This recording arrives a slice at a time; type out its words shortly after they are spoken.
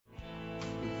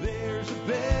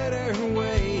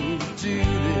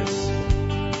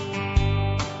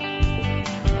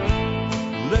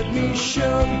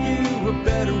show you a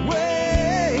better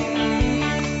way.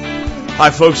 Hi,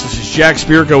 folks. This is Jack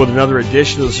Spirko with another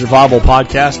edition of the Survival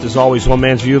Podcast. As always, one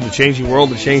man's view of the changing world,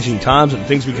 the changing times, and the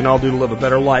things we can all do to live a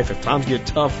better life if times get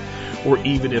tough or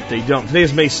even if they don't. Today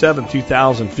is May 7th,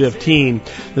 2015.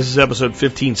 This is episode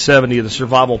 1570 of the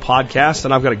Survival Podcast,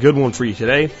 and I've got a good one for you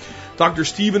today. Dr.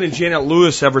 Stephen and Janet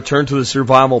Lewis have returned to the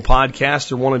Survival Podcast.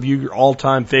 They're one of your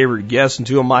all-time favorite guests and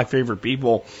two of my favorite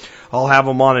people. I'll have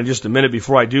them on in just a minute.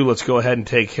 Before I do, let's go ahead and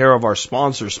take care of our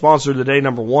sponsors. Sponsor today,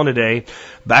 number one today,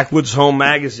 Backwoods Home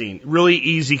Magazine. Really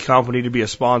easy company to be a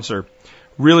sponsor.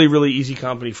 Really easy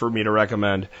company for me to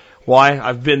recommend. Why?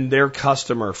 I've been their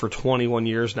customer for 21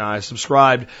 years now. I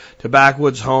subscribed to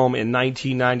Backwoods Home in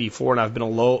 1994, and I've been a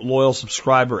loyal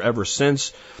subscriber ever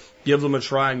since. Give them a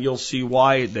try, and you'll see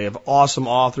why. They have awesome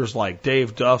authors like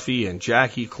Dave Duffy and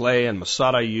Jackie Clay and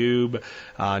Masad Ayub,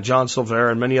 John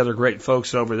Silvera, and many other great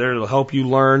folks over there to help you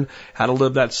learn how to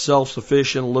live that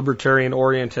self-sufficient,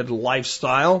 libertarian-oriented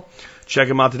lifestyle. Check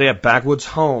them out today at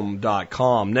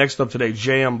backwoodshome.com. Next up today,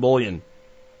 J.M. Bullion.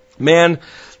 Man,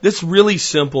 this is really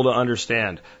simple to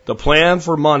understand. The plan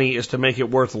for money is to make it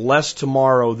worth less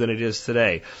tomorrow than it is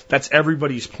today. That's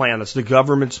everybody's plan. That's the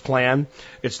government's plan.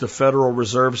 It's the Federal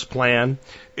Reserve's plan.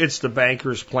 It's the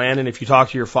banker's plan. And if you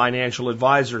talk to your financial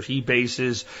advisor, he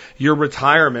bases your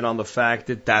retirement on the fact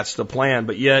that that's the plan.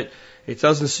 But yet, it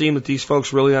doesn't seem that these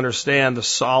folks really understand the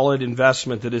solid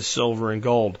investment that is silver and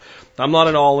gold. I'm not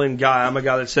an all-in guy. I'm a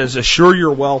guy that says assure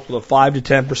your wealth with a 5 to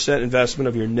 10% investment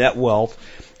of your net wealth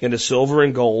into silver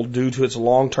and gold due to its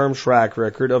long-term track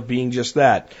record of being just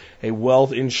that, a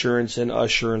wealth insurance and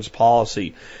assurance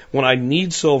policy. When I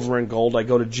need silver and gold, I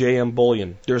go to JM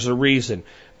Bullion. There's a reason.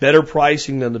 Better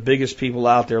pricing than the biggest people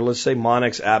out there. Let's say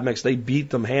Monex, Apmex. They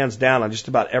beat them hands down on just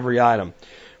about every item.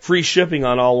 Free shipping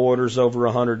on all orders over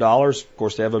 $100. Of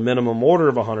course, they have a minimum order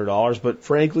of $100, but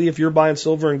frankly, if you're buying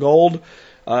silver and gold,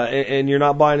 and you're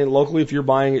not buying it locally, if you're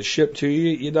buying it shipped to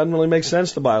you, it doesn't really make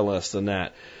sense to buy less than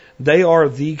that. They are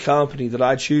the company that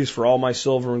I choose for all my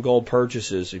silver and gold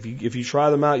purchases. If you try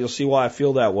them out, you'll see why I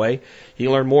feel that way. You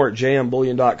can learn more at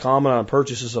jmbullion.com, and on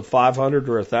purchases of $500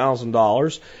 or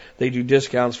 $1,000, they do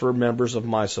discounts for members of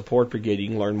my support brigade. You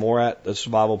can learn more at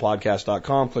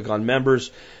thesurvivalpodcast.com. Click on members.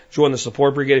 Join the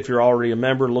support brigade. If you're already a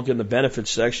member, look in the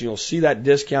benefits section. You'll see that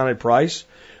discounted price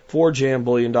for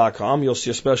jmbullion.com. You'll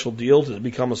see a special deal to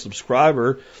become a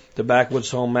subscriber to Backwoods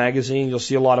Home Magazine. You'll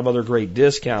see a lot of other great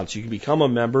discounts. You can become a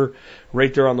member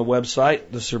right there on the website,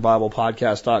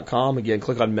 thesurvivalpodcast.com. Again,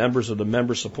 click on members of the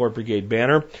Member Support Brigade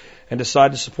banner and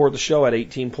decide to support the show at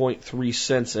 18.3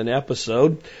 cents an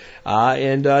episode.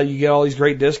 And you get all these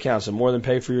great discounts and more than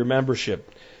pay for your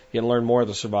membership. You can learn more at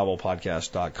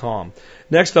thesurvivalpodcast.com.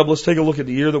 Next up, let's take a look at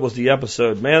the year that was the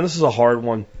episode. Man, this is a hard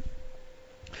one.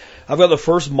 I've got the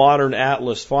first modern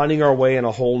atlas, Finding Our Way in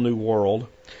a Whole New World.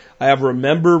 I have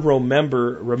Remember the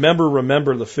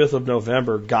 5th of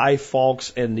November, Guy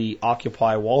Fawkes and the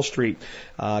Occupy Wall Street.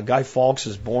 Guy Fawkes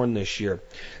is born this year.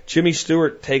 Jimmy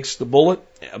Stewart Takes the Bullet,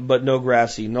 but No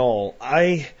Grassy Knoll.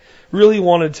 I really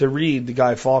wanted to read the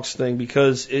Guy Fawkes thing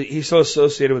because he's so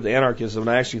associated with anarchism,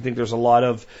 and I actually think there's a lot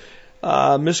of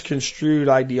misconstrued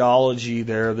ideology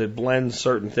there that blends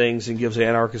certain things and gives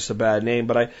anarchists a bad name.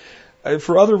 But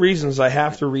for other reasons, I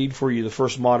have to read for you the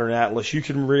first modern atlas. You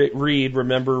can read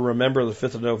Remember the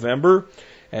 5th of November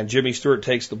and Jimmy Stewart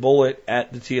Takes the Bullet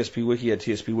at the TSP Wiki at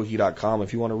tspwiki.com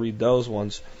if you want to read those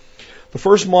ones. The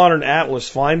first modern atlas,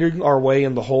 Finding Our Way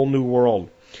in the Whole New World.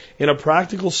 In a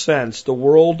practical sense, the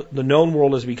known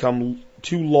world has become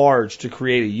too large to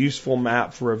create a useful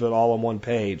map for it all on one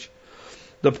page.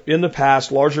 In the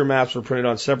past, larger maps were printed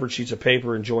on separate sheets of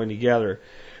paper and joined together.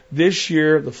 This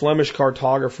year, the Flemish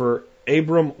cartographer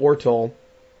Abram Ortel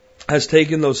has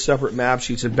taken those separate map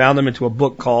sheets and bound them into a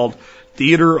book called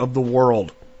Theater of the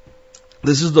World.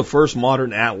 This is the first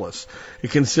modern atlas. It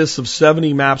consists of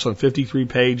 70 maps on 53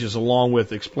 pages along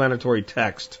with explanatory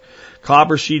text.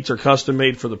 Copper sheets are custom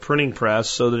made for the printing press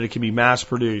so that it can be mass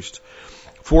produced.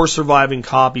 4 surviving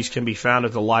copies can be found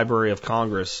at the Library of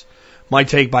Congress. My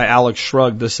take by Alex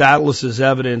Shrugged. This atlas is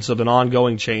evidence of an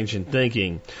ongoing change in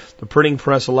thinking. The printing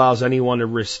press allows anyone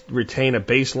to retain a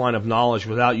baseline of knowledge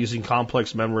without using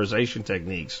complex memorization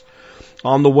techniques.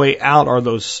 On the way out are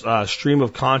those stream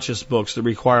of conscious books that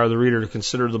require the reader to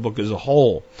consider the book as a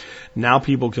whole. Now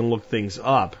people can look things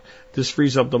up. This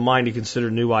frees up the mind to consider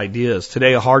new ideas.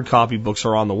 Today, hard copy books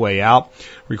are on the way out,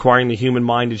 requiring the human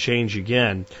mind to change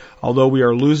again. Although we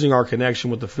are losing our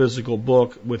connection with the physical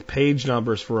book with page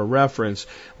numbers for a reference,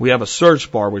 we have a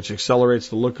search bar which accelerates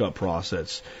the lookup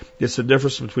process. It's the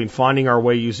difference between finding our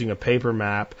way using a paper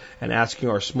map and asking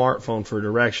our smartphone for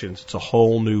directions. It's a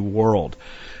whole new world.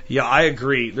 Yeah, I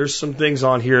agree. There's some things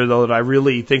on here, though, that I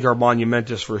really think are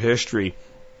monumentous for history.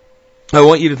 I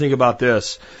want you to think about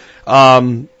this.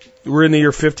 We're in the year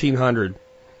 1500.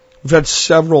 We've had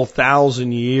several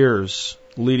thousand years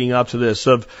leading up to this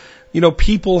of,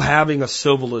 people having a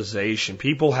civilization,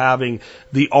 people having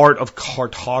the art of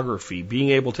cartography,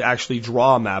 being able to actually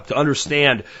draw a map, to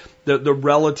understand the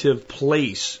relative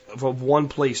place of one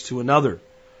place to another.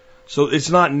 So it's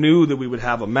not new that we would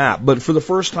have a map, but for the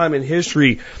first time in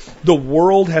history, the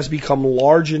world has become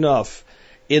large enough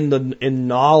in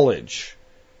knowledge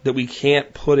that we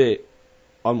can't put it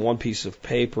on one piece of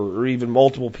paper or even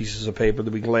multiple pieces of paper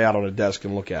that we can lay out on a desk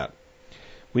and look at.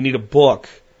 We need a book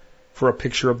for a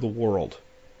picture of the world.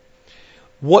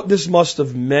 What this must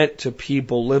have meant to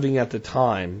people living at the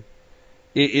time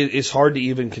is hard to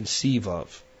even conceive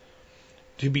of.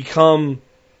 To become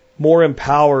more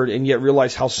empowered and yet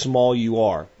realize how small you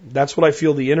are. That's what I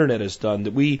feel the internet has done,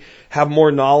 that we have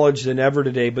more knowledge than ever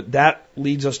today, but that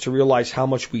leads us to realize how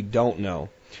much we don't know.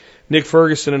 Nick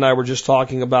Ferguson and I were just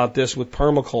talking about this with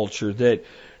permaculture, that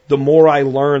the more I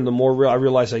learn, the more I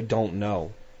realize I don't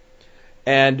know.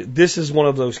 And this is one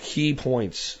of those key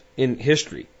points in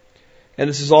history. And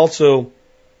this is also,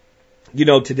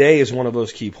 today is one of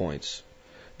those key points.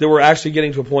 That we're actually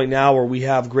getting to a point now where we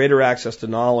have greater access to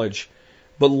knowledge,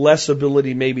 but less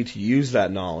ability maybe to use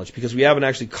that knowledge because we haven't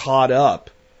actually caught up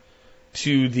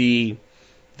to the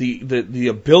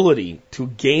ability to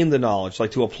gain the knowledge,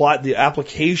 like to apply. The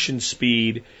application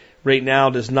speed right now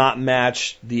does not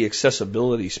match the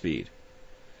accessibility speed.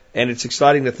 And it's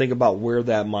exciting to think about where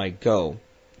that might go,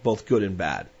 both good and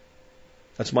bad.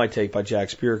 That's my take by Jack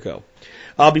Spirko.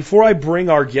 Before I bring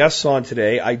our guests on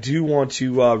today, I do want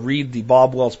to read the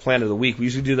Bob Wells Plant of the Week. We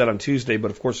usually do that on Tuesday,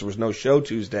 but of course there was no show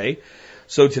Tuesday.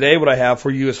 So today what I have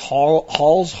for you is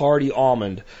Hall's Hardy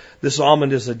Almond. This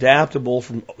almond is adaptable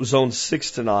from zone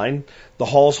 6 to 9. The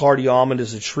Hall's Hardy Almond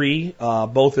is a tree,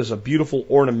 both as a beautiful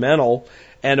ornamental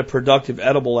and a productive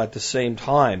edible at the same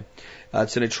time.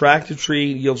 It's an attractive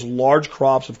tree, yields large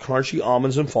crops of crunchy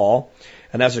almonds in fall,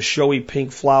 and has a showy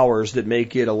pink flowers that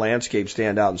make it a landscape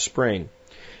standout in spring.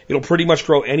 It'll pretty much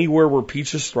grow anywhere where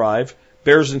peaches thrive,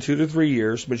 bears in 2 to 3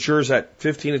 years, matures at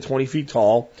 15 to 20 feet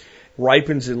tall,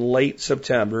 ripens in late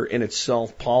September, and it's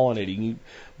self-pollinating.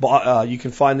 You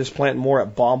can find this plant more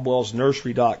at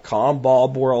bobwellsnursery.com.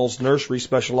 Bob Wells Nursery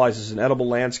specializes in edible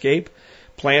landscape,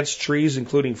 plants, trees,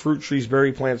 including fruit trees,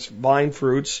 berry plants, vine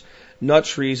fruits, nut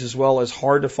trees, as well as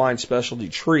hard-to-find specialty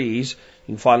trees.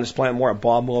 You can find this plant more at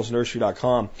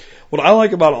bobwellsnursery.com. What I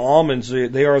like about almonds,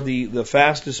 they are the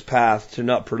fastest path to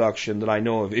nut production that I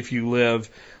know of if you live,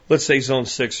 let's say, zone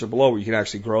 6 or below, where you can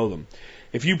actually grow them.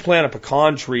 If you plant a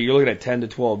pecan tree, you're looking at 10 to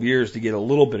 12 years to get a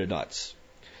little bit of nuts.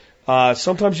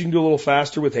 Sometimes you can do a little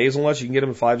faster with hazelnuts. You can get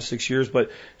them in 5 to 6 years,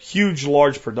 but huge,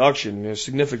 large production,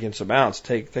 significant amounts,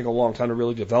 take a long time to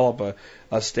really develop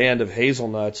a stand of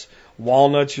hazelnuts.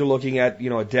 Walnuts, you're looking at,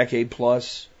 a decade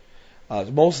plus.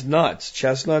 Most nuts,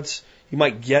 chestnuts, you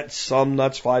might get some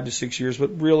nuts 5 to 6 years,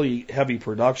 but really heavy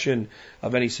production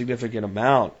of any significant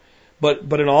amount.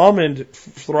 But an almond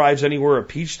thrives anywhere a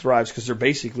peach thrives because they're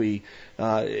basically,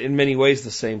 in many ways, the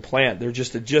same plant. They're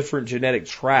just a different genetic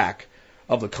track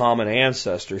of the common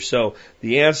ancestor. So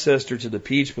the ancestor to the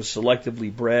peach was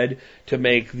selectively bred to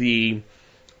make the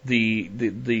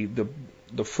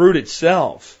fruit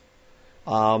itself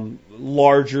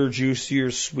larger,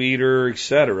 juicier, sweeter,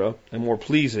 etc., and more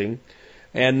pleasing.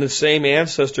 And the same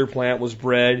ancestor plant was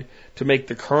bred to make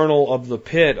the kernel of the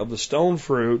pit of the stone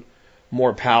fruit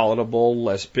more palatable,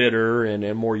 less bitter,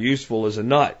 and more useful as a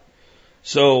nut.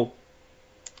 So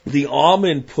the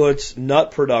almond puts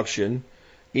nut production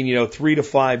in 3 to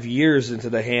 5 years into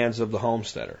the hands of the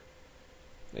homesteader.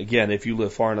 Again, if you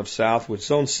live far enough south, with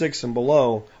zone 6 and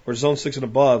below, or zone 6 and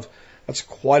above, that's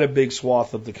quite a big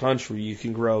swath of the country. You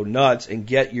can grow nuts and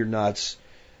get your nuts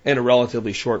in a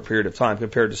relatively short period of time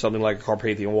compared to something like a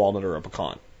Carpathian walnut or a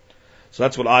pecan. So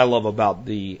that's what I love about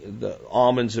the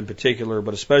almonds in particular,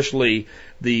 but especially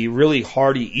the really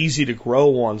hardy, easy to grow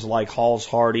ones like Hall's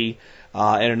Hardy,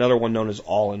 and another one known as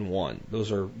All-in-One.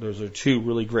 Those are two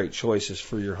really great choices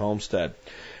for your homestead.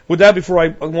 With that,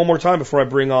 one more time before I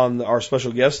bring on our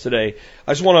special guest today,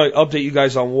 I just want to update you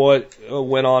guys on what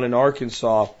went on in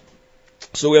Arkansas.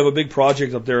 So we have a big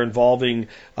project up there involving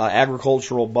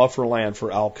agricultural buffer land for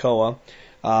Alcoa.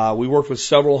 We worked with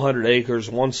several hundred acres,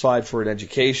 one side for an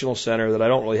educational center that I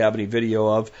don't really have any video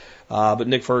of, but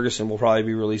Nick Ferguson will probably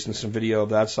be releasing some video of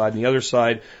that side. And the other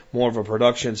side, more of a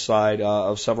production side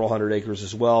of several hundred acres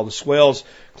as well. The swales,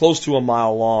 close to a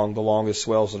mile long, the longest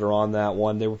swales that are on that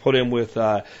one. They were put in with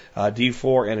a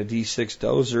D4 and a D6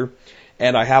 dozer.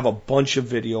 And I have a bunch of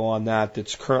video on that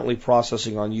that's currently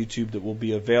processing on YouTube that will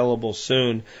be available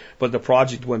soon. But the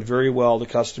project went very well. The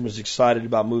customer's excited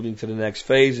about moving to the next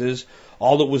phases.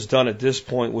 All that was done at this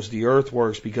point was the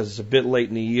earthworks because it's a bit late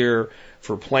in the year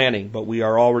for planting. But we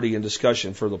are already in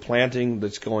discussion for the planting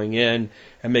that's going in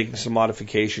and making some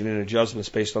modification and adjustments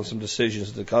based on some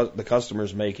decisions that the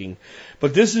customer's making.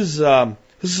 But this is a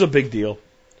big deal.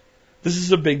 This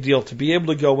is a big deal to be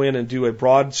able to go in and do a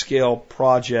broad-scale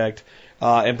project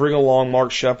and bring along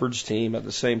Mark Shepard's team at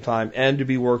the same time, and to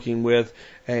be working with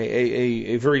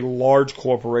a very large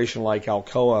corporation like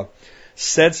Alcoa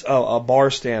sets a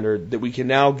bar standard that we can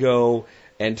now go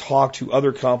and talk to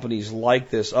other companies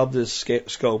like this, of this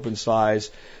scope and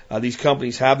size. These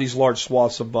companies have these large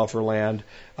swaths of buffer land.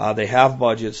 They have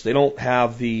budgets. They don't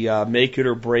have the make it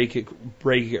or break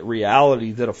it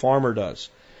reality that a farmer does.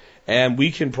 And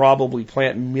we can probably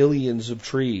plant millions of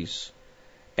trees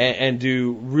and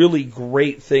do really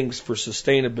great things for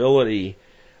sustainability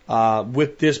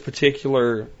with this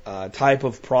particular type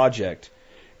of project.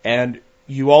 And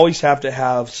you always have to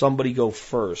have somebody go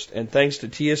first. And thanks to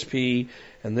TSP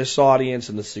and this audience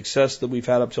and the success that we've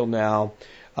had up till now,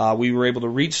 we were able to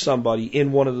reach somebody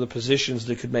in one of the positions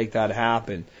that could make that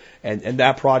happen. And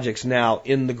that project's now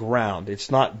in the ground.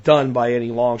 It's not done by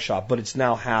any long shot, but it's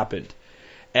now happened.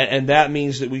 And that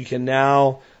means that we can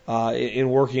now, in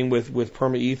working with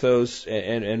PermaEthos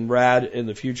and Rad in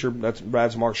the future, that's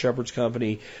Rad's Mark Shepard's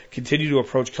company, continue to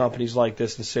approach companies like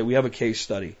this and say, we have a case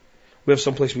study. We have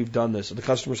someplace we've done this, and the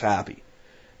customer's happy.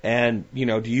 And,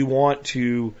 do you want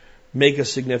to make a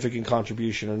significant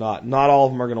contribution or not? Not all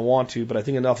of them are going to want to, but I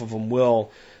think enough of them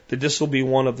will, that this will be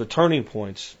one of the turning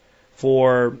points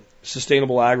for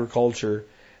sustainable agriculture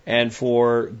and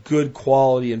for good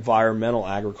quality environmental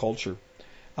agriculture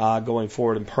going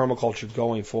forward, and permaculture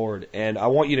going forward. And I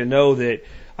want you to know that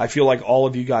I feel like all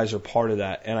of you guys are part of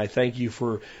that, and I thank you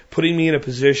for putting me in a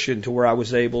position to where I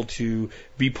was able to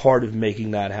be part of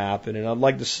making that happen. And I'd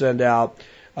like to send out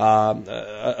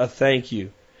a thank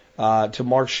you to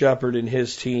Mark Shepard and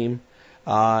his team,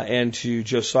 and to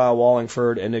Josiah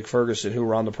Wallingford and Nick Ferguson, who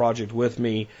were on the project with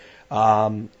me,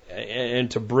 and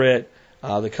to Britt,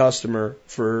 the customer,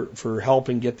 for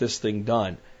helping get this thing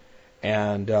done.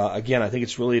 And again, I think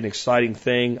it's really an exciting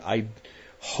thing. I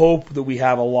hope that we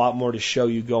have a lot more to show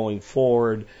you going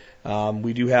forward.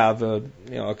 We do have a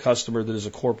customer that is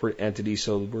a corporate entity,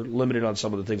 so we're limited on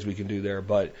some of the things we can do there.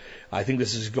 But I think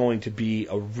this is going to be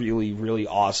a really, really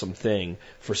awesome thing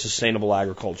for sustainable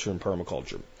agriculture and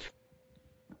permaculture.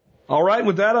 All right,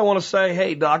 with that, I want to say,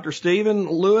 hey, Dr. Stephen,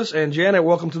 Lewis, and Janet,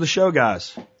 welcome to the show,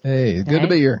 guys. Hey, good to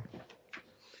be here.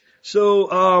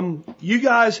 So, you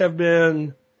guys have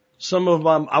been some of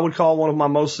my, I would call one of my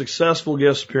most successful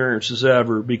guest appearances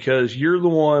ever, because you're the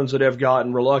ones that have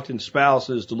gotten reluctant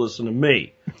spouses to listen to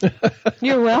me.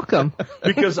 You're welcome.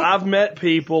 Because I've met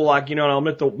people like, and I'll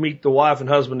meet the wife and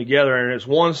husband together, and it's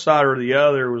one side or the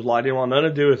other was like, didn't want nothing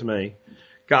to do with me.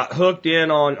 Got hooked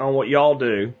in on what y'all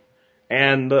do.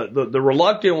 And the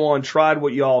reluctant one tried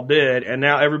what y'all did, and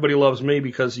now everybody loves me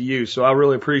because of you. So I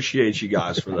really appreciate you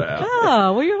guys for that.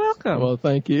 Oh, well, you're welcome. Well,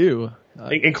 thank you.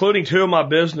 Including two of my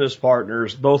business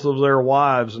partners, both of their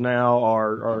wives now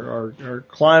are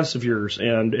clients of yours,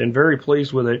 and very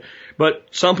pleased with it. But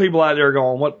some people out there are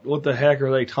going, what the heck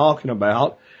are they talking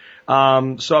about?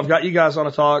 So I've got you guys on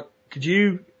a talk. Could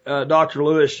you, Dr.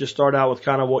 Lewis, just start out with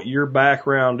kind of what your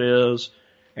background is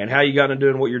and how you got into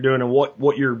doing what you're doing, and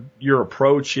what your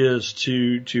approach is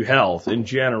to health in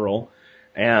general.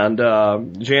 And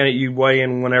Janet, you weigh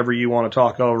in whenever you want to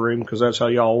talk over him, because that's how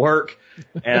y'all work.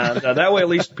 And that way at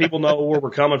least people know where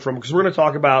we're coming from, because we're going to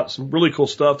talk about some really cool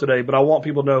stuff today, but I want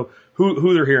people to know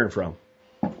who they're hearing from.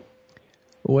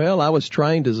 Well, I was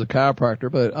trained as a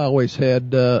chiropractor, but I always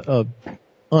had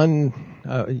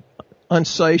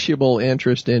unsatiable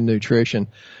interest in nutrition,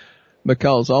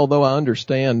 because although I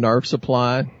understand nerve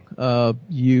supply,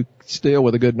 you still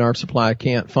with a good nerve supply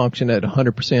can't function at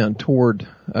 100% toward,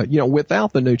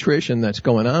 without the nutrition that's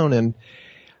going on. And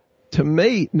to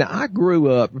me, now I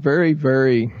grew up very,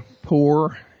 very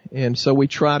poor, and so we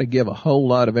try to give a whole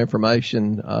lot of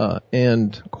information,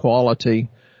 and quality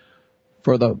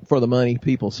for the money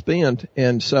people spend.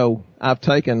 And so I've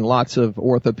taken lots of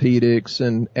orthopedics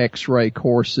and x-ray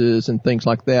courses and things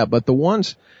like that. But the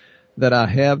ones that I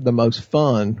have the most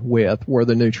fun with were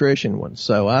the nutrition ones.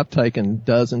 So I've taken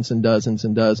dozens and dozens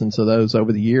and dozens of those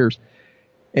over the years.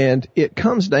 And it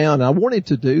comes down, I wanted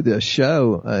to do this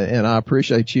show, and I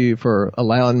appreciate you for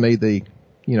allowing me the,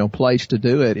 place to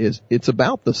do it. It's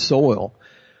about the soil.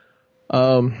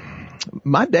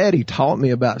 My daddy taught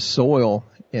me about soil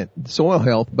and soil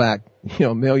health back,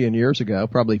 a million years ago,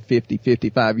 probably 50,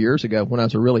 55 years ago when I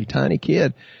was a really tiny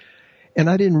kid. And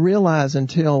I didn't realize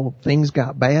until things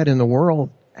got bad in the world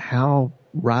how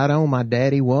right on my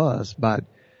daddy was by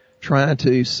trying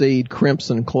to seed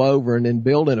crimson clover and then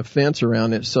building a fence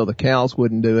around it so the cows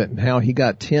wouldn't do it, and how he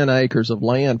got 10 acres of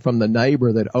land from the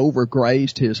neighbor that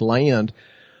overgrazed his land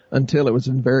until it was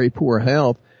in very poor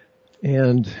health,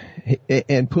 and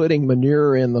putting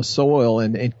manure in the soil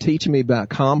and teaching me about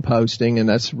composting. And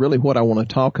that's really what I want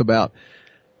to talk about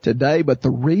today. But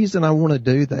the reason I want to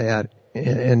do that,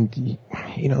 and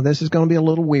this is going to be a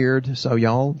little weird, so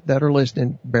y'all that are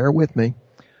listening, bear with me.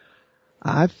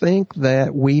 I think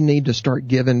that we need to start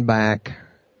giving back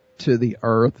to the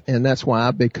earth, and that's why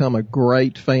I've become a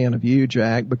great fan of you,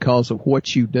 Jack, because of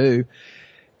what you do.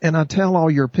 And I tell all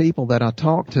your people that I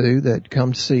talk to that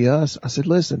come to see us, I said,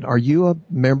 listen, are you a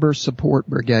member support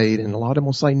brigade? And a lot of them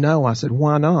will say no. I said,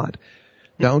 why not?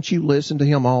 Don't you listen to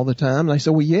him all the time? And they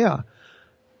said, well, yeah.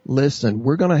 Listen,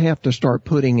 we're going to have to start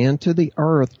putting into the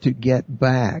earth to get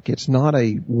back. It's not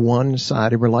a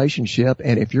one-sided relationship.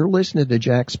 And if you're listening to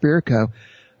Jack Spirko,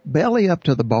 belly up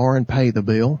to the bar and pay the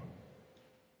bill.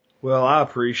 Well, I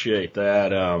appreciate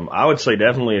that. I would say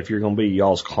definitely if you're going to be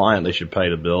y'all's client, they should pay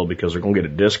the bill because they're going to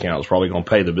get a discount. It's probably going to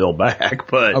pay the bill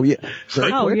back. But oh yeah,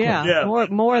 yeah.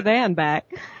 More than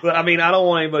back. But I mean, I don't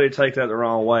want anybody to take that the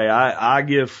wrong way. I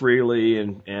give freely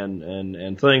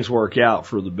and things work out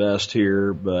for the best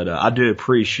here. But I do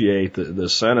appreciate the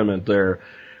sentiment there.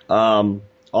 On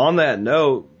that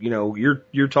note,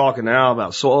 you're talking now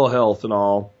about soil health and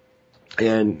all,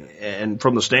 and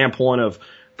from the standpoint of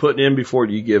putting in before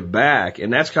you give back.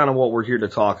 And that's kind of what we're here to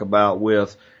talk about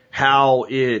with how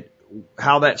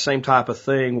that same type of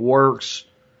thing works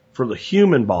for the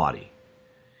human body.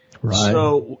 Right.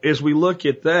 So as we look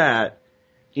at that,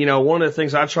 one of the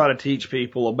things I try to teach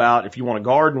people about, if you want to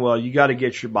garden well, you got to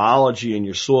get your biology and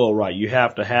your soil right. You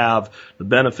have to have the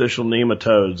beneficial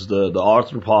nematodes, the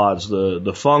arthropods,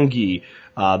 the fungi,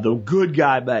 the good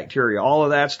guy bacteria, all of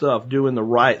that stuff doing the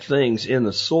right things in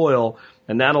the soil.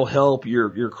 And that'll help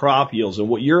your crop yields. And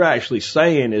what you're actually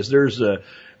saying is there's a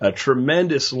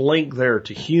tremendous link there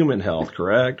to human health,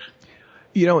 correct?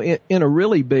 In a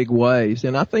really big ways.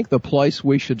 And I think the place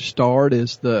we should start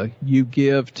is you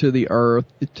give to the earth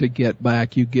to get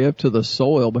back. You give to the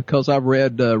soil, because I've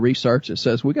read research that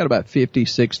says we got about 50,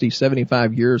 60,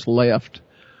 75 years left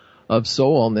of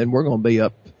soil, and then we're going to be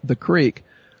up the creek.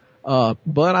 But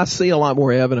I see a lot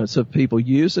more evidence of people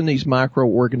using these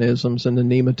microorganisms and the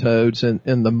nematodes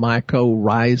and the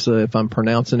mycorrhiza, if I'm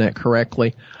pronouncing that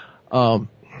correctly.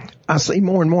 I see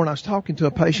more and more, and I was talking to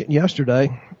a patient yesterday,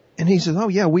 and he says, oh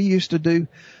yeah, we used to do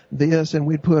this, and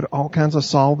we'd put all kinds of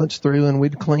solvents through, and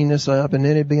we'd clean this up, and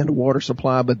then it'd be in the water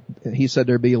supply, but he said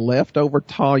there'd be leftover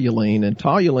toluene, and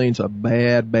toluene's a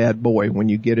bad, bad boy when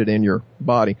you get it in your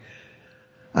body.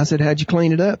 I said, how'd you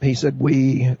clean it up? He said,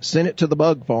 we sent it to the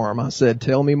bug farm. I said,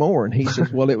 tell me more. And he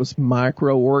says, well, it was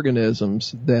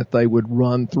microorganisms that they would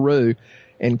run through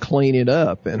and clean it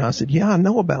up. And I said, yeah, I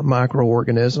know about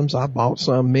microorganisms. I bought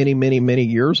some many, many, many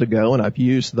years ago, and I've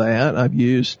used that. I've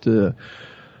used the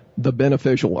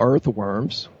beneficial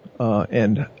earthworms,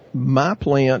 and my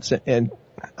plants, and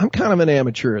I'm kind of an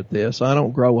amateur at this. I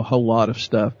don't grow a whole lot of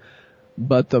stuff,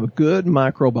 but the good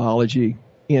microbiology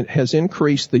has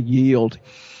increased the yield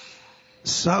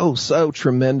so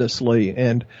tremendously.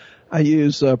 And I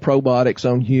use probiotics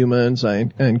on humans. I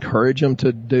encourage them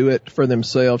to do it for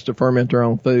themselves, to ferment their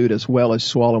own food as well as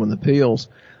swallowing the pills.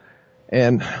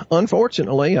 And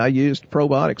unfortunately, I used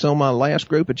probiotics on my last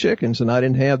group of chickens, and I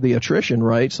didn't have the attrition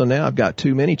rate, so now I've got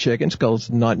too many chickens because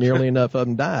not nearly enough of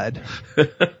them died.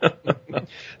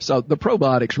 So the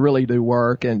probiotics really do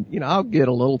work, and, I'll get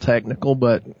a little technical,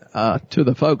 but to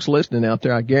the folks listening out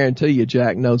there, I guarantee you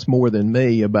Jack knows more than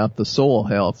me about the soil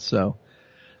health. So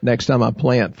next time I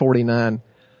plant 49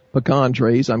 pecan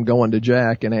trees, I'm going to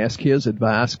Jack and ask his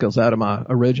advice, because out of my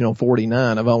original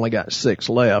 49, I've only got 6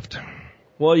 left.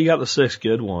 Well, you got the 6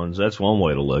 good ones. That's one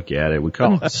way to look at it. We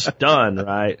call it stun,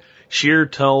 right? Sheer,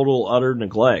 total, utter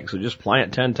neglect. So just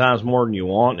plant 10 times more than you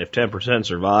want. If 10%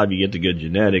 survive, you get the good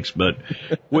genetics. But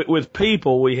with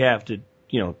people, we have to,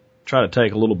 try to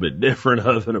take a little bit different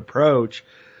of an approach.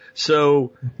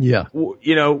 So, yeah,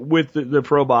 with the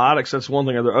probiotics, that's one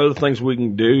thing. Are there other things we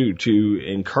can do to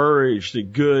encourage the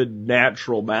good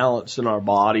natural balance in our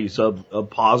bodies of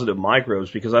positive microbes?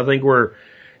 Because I think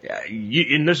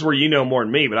and this is where you know more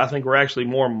than me, but I think we're actually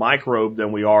more microbe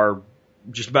than we are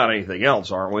just about anything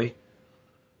else, aren't we?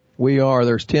 We are.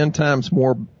 There's 10 times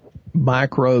more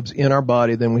microbes in our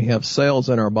body than we have cells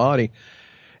in our body.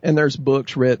 And there's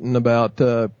books written about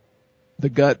the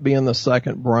gut being the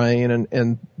second brain,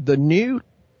 and the new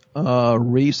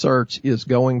research is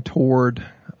going toward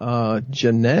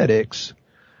genetics,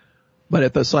 but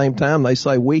at the same time they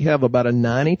say we have about a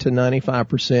 90 to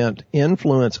 95%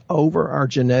 influence over our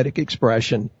genetic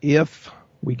expression if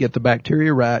we get the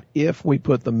bacteria right, if we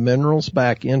put the minerals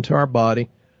back into our body,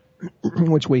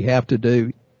 which we have to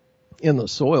do in the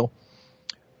soil.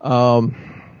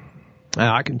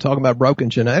 I can talk about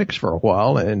broken genetics for a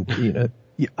while, and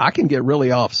I can get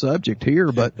really off subject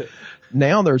here, but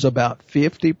now there's about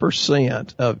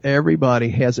 50% of everybody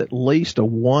has at least a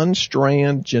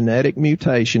one-strand genetic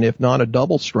mutation, if not a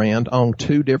double strand, on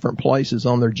 2 different places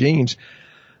on their genes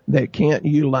that can't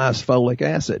utilize folic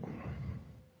acid.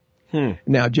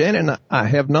 Now, Jen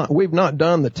and we've not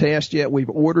done the test yet. We've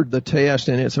ordered the test,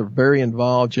 and it's a very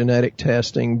involved genetic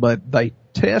testing, but they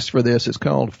test for this. It's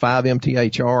called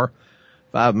 5-MTHR.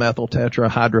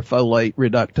 5-methyltetrahydrofolate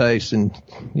reductase, and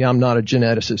I'm not a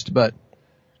geneticist, but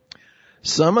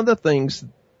some of the things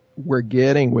we're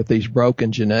getting with these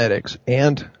broken genetics,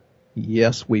 and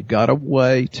yes, we've got a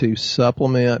way to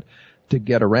supplement to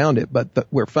get around it, but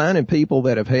we're finding people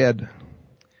that have had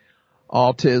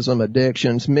autism,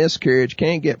 addictions, miscarriage,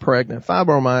 can't get pregnant,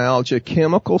 fibromyalgia,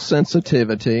 chemical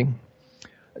sensitivity,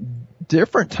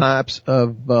 different types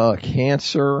of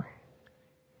cancer,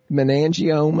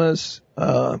 meningiomas,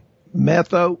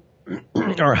 metho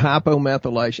or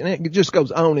hypomethylation. It just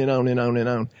goes on and on and on and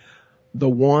on. The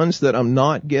ones that I'm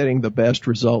not getting the best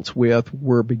results with,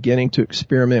 we're beginning to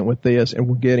experiment with this, and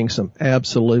we're getting some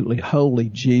absolutely, holy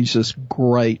Jesus,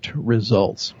 great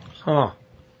results. Huh.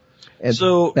 And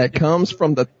so that comes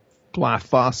from the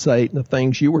glyphosate and the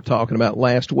things you were talking about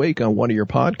last week on one of your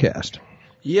podcasts.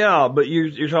 Yeah, but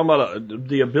you're talking about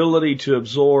the ability to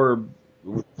absorb.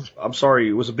 I'm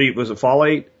sorry, was it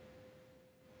folate?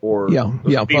 Or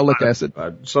folic acid.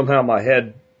 Somehow my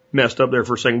head messed up there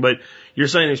for a second, but you're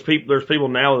saying there's people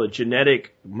now with a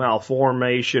genetic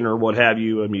malformation or what have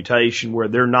you, a mutation where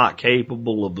they're not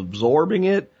capable of absorbing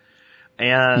it.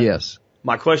 And yes,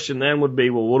 my question then would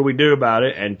be, well, what do we do about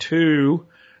it? And 2,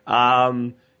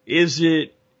 is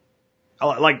it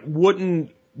like,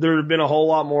 wouldn't there have been a whole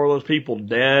lot more of those people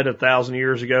dead 1,000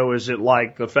 years ago? Is it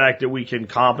like the fact that we can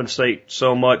compensate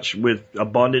so much with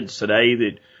abundance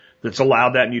today that's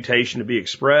allowed that mutation to be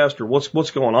expressed, or what's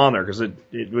going on there? Because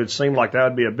it would seem like that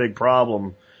would be a big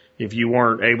problem if you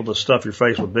weren't able to stuff your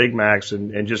face with Big Macs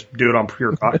and just do it on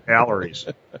pure calories.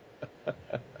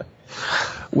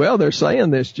 Well, they're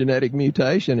saying this genetic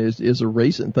mutation is a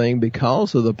recent thing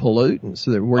because of the pollutants.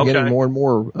 We're getting more and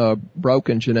more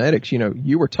broken genetics.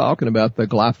 You were talking about the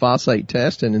glyphosate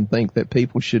testing and think that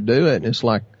people should do it, and it's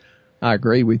like, I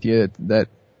agree with you. That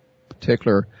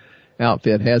particular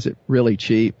outfit has it really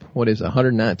cheap. What is it,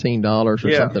 $119 or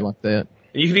something like that?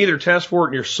 You can either test for it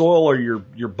in your soil or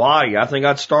your body. I think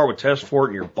I'd start with test for it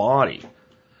in your body.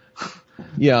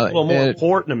 Yeah, it's a little more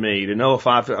important to me to know if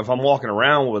I'm walking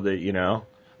around with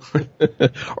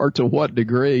it, or to what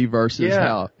degree versus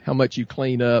how much you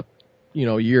clean up, a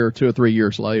year or 2 or 3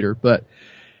 years later. But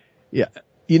yeah,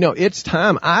 it's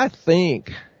time. I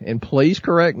think, and please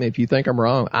correct me if you think I'm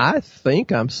wrong, I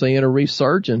think I'm seeing a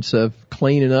resurgence of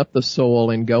cleaning up the soil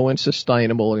and going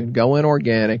sustainable and going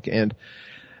organic. And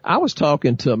I was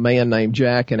talking to a man named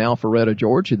Jack in Alpharetta,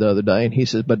 Georgia the other day, and he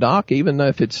says, but Doc, even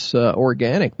if it's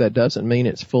organic, that doesn't mean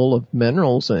it's full of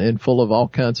minerals and full of all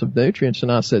kinds of nutrients.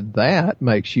 And I said, that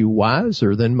makes you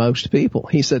wiser than most people.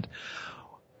 He said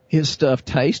his stuff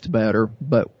tastes better,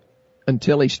 but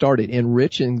until he started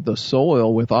enriching the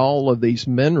soil with all of these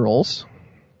minerals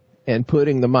and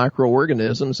putting the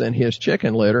microorganisms in his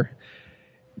chicken litter,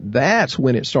 that's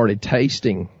when it started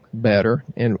tasting better.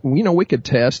 And, we could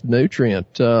test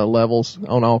nutrient levels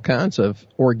on all kinds of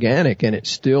organic and it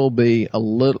still be a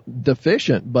little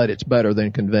deficient, but it's better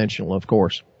than conventional, of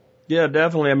course. Yeah,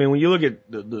 definitely. I mean, when you look at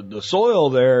the soil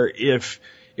there, if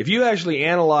you actually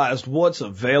analyzed what's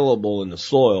available in the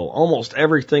soil, almost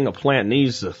everything a plant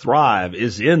needs to thrive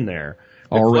is in there.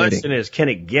 The question is, can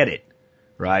it get it?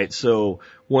 Right? So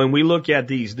when we look at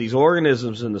these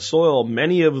organisms in the soil,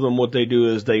 many of them, what they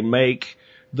do is they make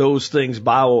those things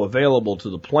bioavailable to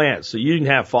the plant. So you can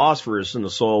have phosphorus in the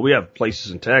soil. We have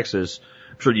places in Texas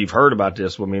I'm sure you've heard about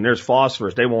this. I mean, there's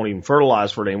phosphorus. They won't even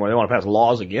fertilize for it anymore. They want to pass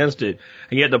laws against it.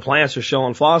 And yet the plants are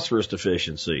showing phosphorus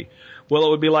deficiency. Well, it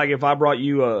would be like if I brought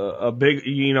you a big,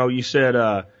 you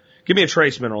said, give me a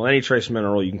trace mineral, any trace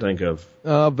mineral you can think of.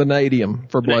 Vanadium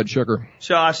for blood sugar.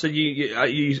 So I said,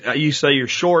 you say you're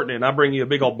short it, and I bring you a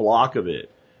big old block of it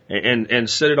and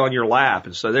sit it on your lap.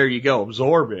 And so there you go,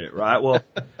 absorb it, right? Well,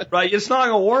 right, it's not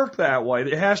going to work that way.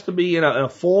 It has to be in a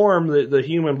form that the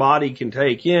human body can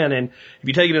take in. And if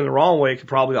you take it in the wrong way, it could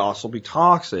probably also be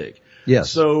toxic. Yes.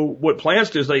 So what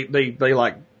plants do is they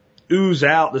like ooze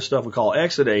out this stuff we call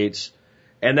exudates.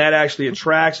 And that actually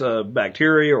attracts a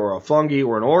bacteria or a fungi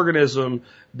or an organism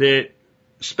that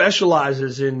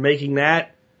specializes in making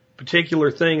that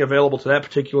particular thing available to that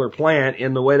particular plant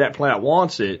in the way that plant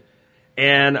wants it.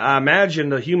 And I imagine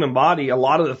the human body, a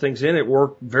lot of the things in it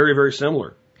work very, very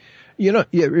similar.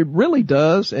 It really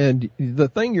does. And the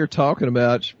thing you're talking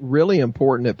about is really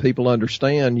important that people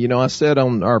understand. I said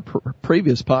on our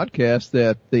previous podcast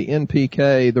that the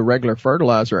NPK, the regular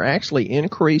fertilizer, actually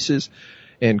increases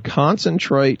and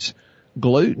concentrates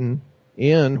gluten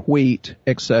in wheat,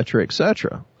 et cetera, et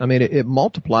cetera. I mean, it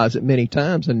multiplies it many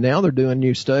times, and now they're doing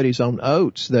new studies on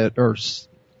oats that are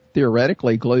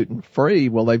theoretically gluten-free.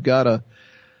 Well, they've got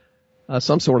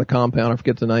some sort of compound, I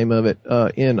forget the name of it,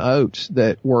 in oats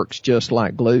that works just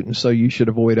like gluten, so you should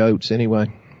avoid oats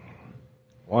anyway.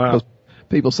 Wow.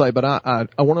 People say, but I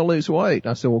want to lose weight.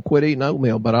 I said, well, quit eating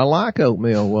oatmeal, but I like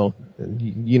oatmeal. Well,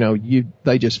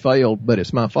 they just failed, but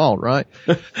it's my fault, right?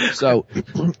 So.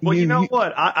 Well, you know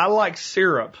what? I like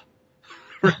syrup.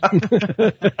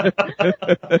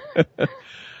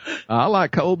 I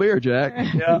like cold beer,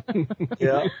 Jack. Yeah.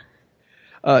 Yeah.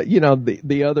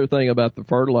 The other thing about the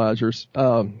fertilizers,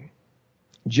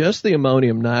 just the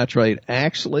ammonium nitrate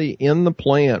actually in the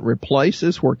plant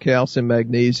replaces where calcium,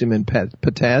 magnesium, and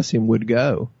potassium would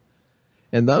go.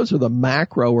 And those are the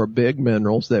macro or big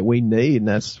minerals that we need. And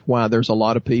that's why there's a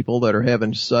lot of people that are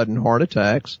having sudden heart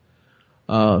attacks,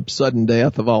 sudden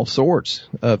death of all sorts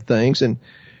of things. And,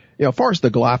 as far as the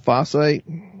glyphosate,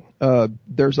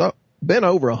 there's been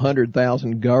over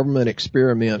 100,000 government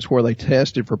experiments where they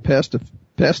tested for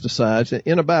pesticides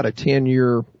in about a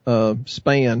 10-year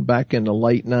span back in the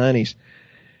late 90s.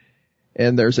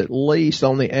 And there's at least,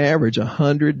 on the average,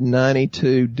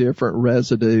 192 different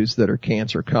residues that are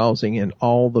cancer causing in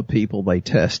all the people they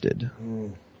tested.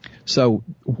 So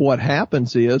what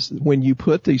happens is when you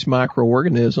put these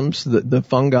microorganisms, the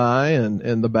fungi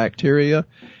and the bacteria,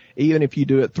 even if you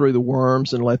do it through the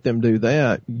worms and let them do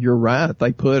that, you're right.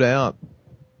 They put out,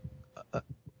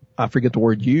 I forget the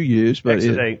word you used, but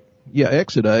exudate.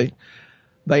 Exudate.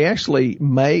 They actually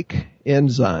make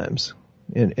enzymes.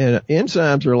 And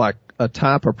enzymes are like a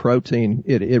type of protein.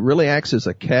 It really acts as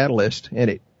a catalyst, and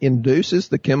it induces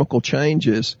the chemical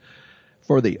changes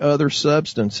for the other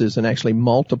substances and actually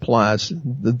multiplies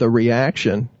the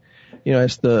reaction.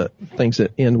 It's the things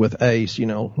that end with ACE,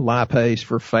 lipase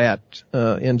for fat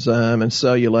enzyme and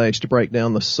cellulase to break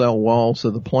down the cell walls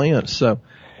of the plant. So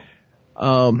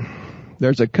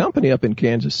there's a company up in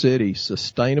Kansas City,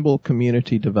 Sustainable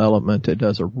Community Development, that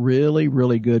does a really,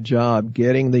 really good job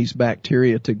getting these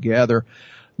bacteria together,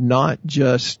 not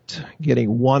just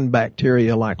getting one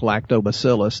bacteria like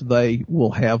lactobacillus. They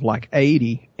will have like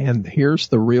 80, and here's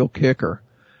the real kicker.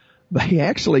 They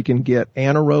actually can get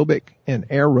anaerobic and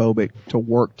aerobic to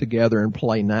work together and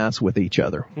play nice with each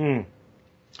other.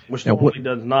 Which normally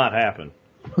does not happen.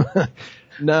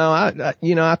 No,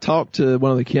 I talked to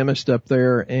one of the chemists up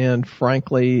there, and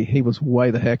frankly, he was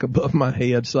way the heck above my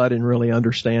head, so I didn't really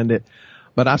understand it.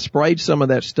 But I sprayed some of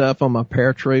that stuff on my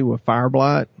pear tree with fire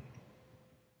blight.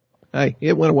 Hey,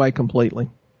 it went away completely.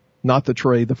 Not the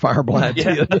tree, the fire blight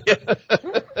did.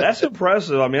 That's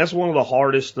impressive. I mean, that's one of the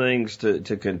hardest things to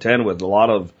contend with. A lot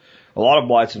of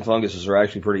blights and funguses are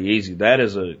actually pretty easy. That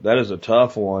is a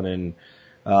tough one, and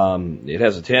it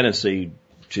has a tendency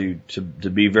to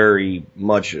be very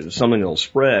much something that'll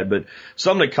spread. But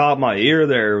something that caught my ear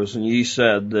there was when you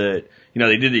said that,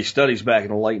 they did these studies back in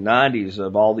the late 90s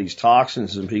of all these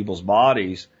toxins in people's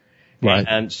bodies. Right.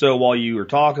 And so while you were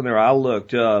talking there, I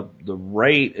looked up the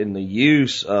rate and the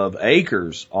use of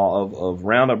acres of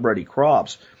Roundup Ready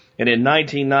crops. And in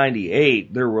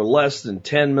 1998, there were less than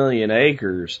 10 million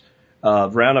acres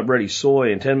of Roundup Ready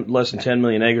soy and less than 10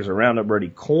 million acres of Roundup Ready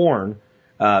corn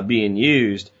being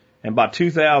used. And by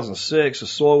 2006, the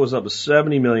soy was up to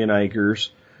 70 million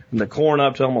acres and the corn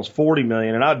up to almost 40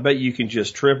 million. And I'd bet you can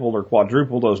just triple or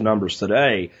quadruple those numbers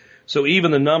today. So even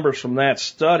the numbers from that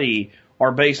study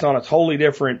are based on a totally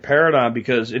different paradigm,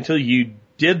 because until you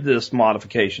did this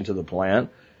modification to the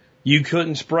plant, you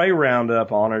couldn't spray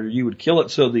Roundup on it or you would kill it.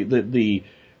 So the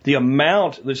The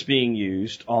amount that's being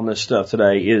used on this stuff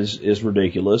today is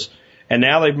ridiculous. And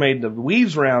now they've made the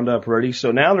weeds Roundup ready,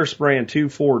 so now they're spraying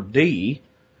 2,4-D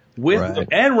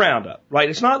and Roundup, right?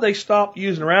 It's not they stopped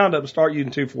using Roundup and start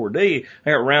using 2,4-D.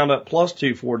 They got Roundup plus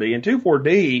 2,4-D. And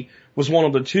 2,4-D was one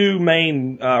of the two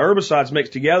main herbicides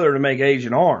mixed together to make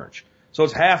Agent Orange. So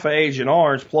it's half of Agent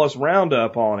Orange plus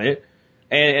Roundup on it.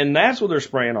 And that's what they're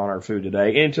spraying on our food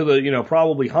today into the,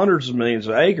 probably hundreds of millions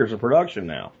of acres of production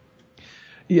now.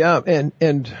 Yeah,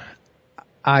 and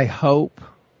I hope,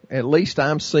 at least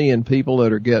I'm seeing people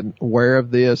that are getting aware of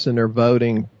this and they're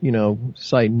voting,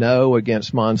 say no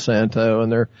against Monsanto,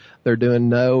 and they're doing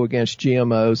no against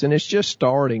GMOs, and it's just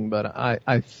starting, but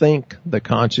I think the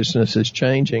consciousness is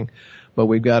changing, but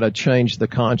we've got to change the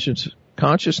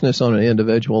consciousness on an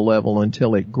individual level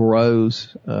until it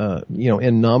grows,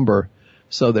 in number,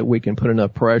 so that we can put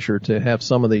enough pressure to have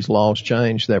some of these laws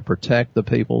changed that protect the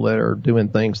people that are doing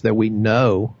things that we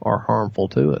know are harmful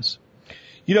to us.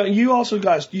 You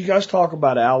guys talk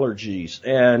about allergies,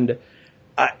 and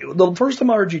the first time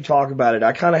I heard you talk about it,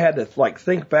 I kind of had to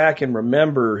think back and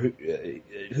remember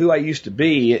who I used to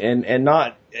be, and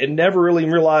never really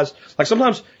realize,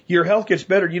 sometimes your health gets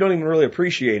better, you don't even really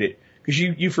appreciate it because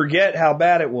you forget how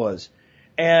bad it was.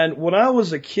 And when I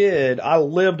was a kid, I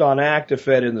lived on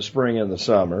Actifed in the spring and the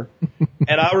summer.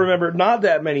 And I remember not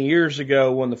that many years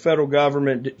ago when the federal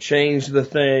government changed the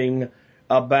thing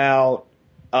about,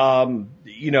 the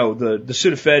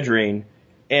pseudoephedrine.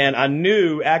 And I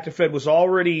knew Actifed was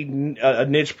already a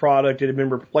niche product. It had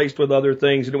been replaced with other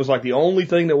things. And it was the only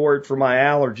thing that worked for my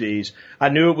allergies. I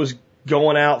knew it was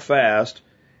going out fast.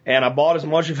 And I bought as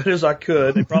much of it as I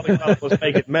could. They probably thought it was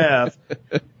making meth.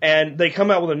 And they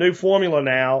come out with a new formula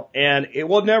now, and it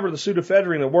was never the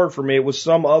pseudoephedrine that worked for me. It was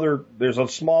some other, there's a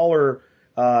smaller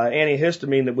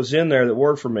antihistamine that was in there that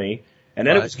worked for me. And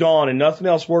then It was gone, and nothing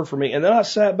else worked for me. And then I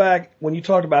sat back when you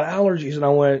talked about allergies, and I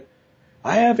went,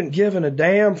 I haven't given a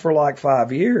damn for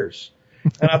 5 years.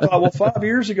 And I thought, well, 5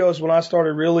 years ago is when I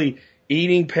started really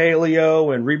eating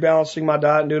paleo and rebalancing my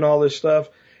diet and doing all this stuff.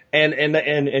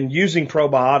 And using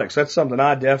probiotics. That's something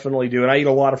I definitely do. And I eat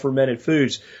a lot of fermented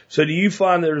foods. So do you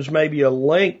find there's maybe a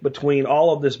link between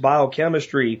all of this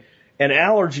biochemistry and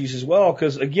allergies as well?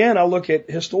 Because again, I look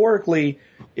at historically,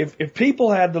 if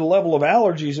people had the level of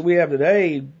allergies that we have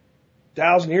today,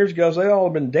 1,000 years ago, they all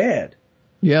have been dead.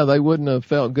 Yeah, they wouldn't have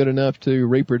felt good enough to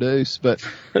reproduce. But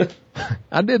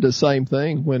I did the same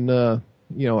thing when,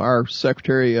 our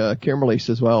secretary, Kimberly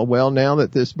says, well, now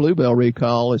that this Bluebell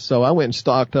recall is, so I went and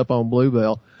stocked up on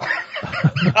Bluebell.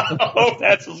 Oh,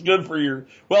 that's as good for your,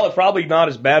 well, it's probably not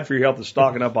as bad for your health as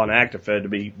stocking up on Actifed, to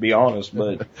be honest,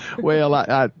 but. Well,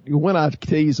 when I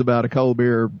tease about a cold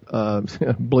beer,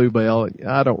 Bluebell,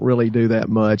 I don't really do that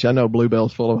much. I know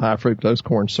Bluebell's full of high fructose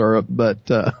corn syrup, but,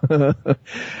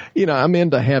 I'm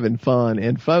into having fun.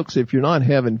 And folks, if you're not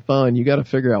having fun, you got to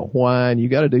figure out why, and you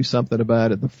got to do something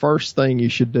about it. The first thing you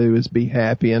should do is be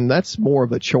happy, and that's more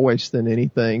of a choice than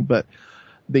anything, but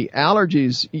the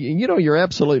allergies, you're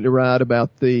absolutely right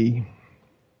about the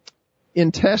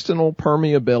intestinal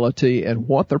permeability and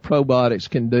what the probiotics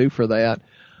can do for that.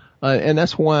 And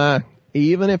that's why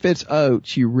even if it's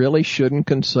oats, you really shouldn't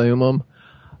consume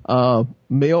them.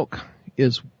 Milk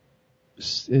is,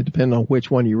 depending on which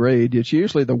one you read, it's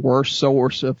usually the worst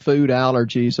source of food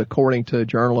allergies according to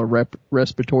Journal of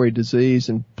Respiratory Disease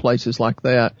and places like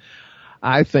that.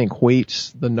 I think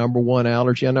wheat's the number one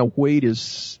allergy. I know wheat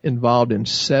is involved in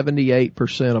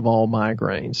 78% of all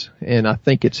migraines, and I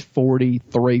think it's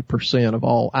 43% of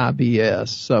all IBS.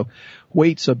 So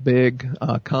wheat's a big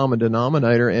common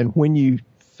denominator, and when you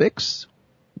fix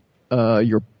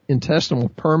your intestinal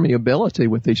permeability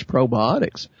with these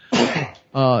probiotics,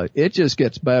 it just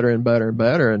gets better and better and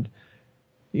better. And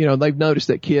they've noticed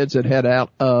that kids that had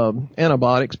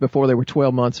antibiotics before they were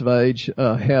 12 months of age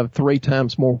have 3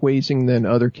 times more wheezing than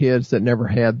other kids that never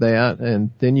had that.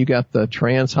 And then you got the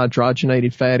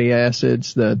transhydrogenated fatty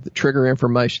acids, the trigger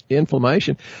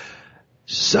inflammation.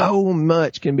 So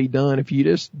much can be done if you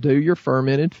just do your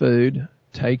fermented food,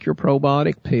 take your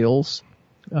probiotic pills.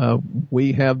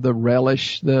 We have the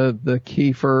relish, the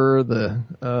kefir,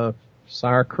 the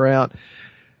sauerkraut.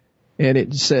 And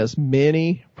it says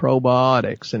many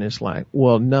probiotics, and it's like,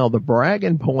 well, no, the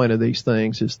bragging point of these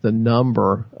things is the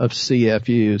number of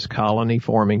CFUs, colony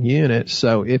forming units.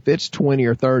 So if it's 20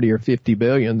 or 30 or 50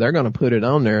 billion, they're going to put it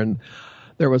on there. And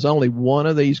there was only one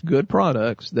of these good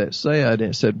products that said,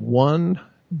 it said 1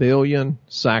 billion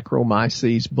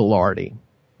Saccharomyces boulardii.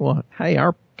 Well, hey,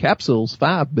 our capsule's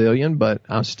 5 billion, but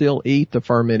I still eat the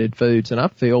fermented foods and I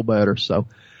feel better. So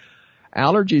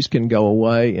Allergies can go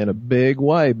away in a big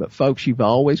way, but folks, you've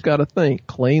always got to think,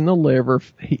 clean the liver,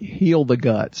 heal the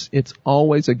guts. It's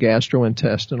always a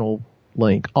gastrointestinal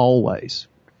link, always.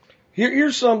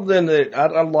 Here's something that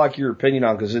I'd like your opinion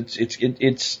on, because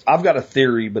it's I've got a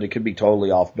theory, but it could be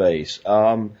totally off base.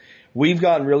 We've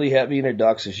gotten really heavy into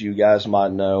ducks, as you guys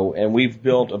might know, and we've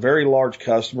built a very large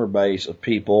customer base of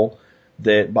people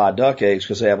that buy duck eggs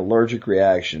because they have allergic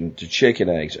reaction to chicken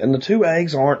eggs. And the two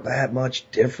eggs aren't that much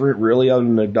different, really, other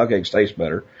than the duck eggs taste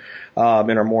better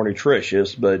and are more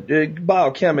nutritious. But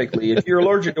biochemically, if you're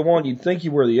allergic to one, you'd think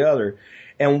you were the other.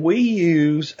 And we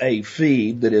use a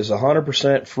feed that is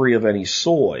 100% free of any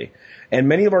soy. And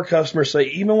many of our customers say,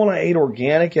 even when I ate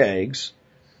organic eggs,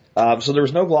 so there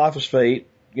was no glyphosate,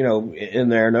 in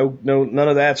there, none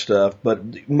of that stuff.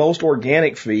 But most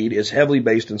organic feed is heavily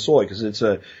based in soy because it's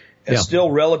a still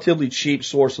relatively cheap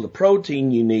source of the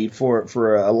protein you need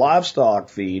for a livestock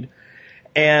feed.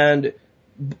 And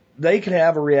they can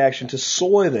have a reaction to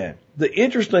soy then. The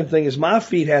interesting thing is my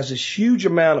feed has this huge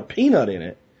amount of peanut in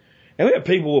it. And we have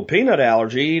people with peanut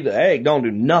allergy. The egg don't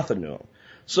do nothing to them.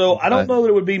 So I don't know that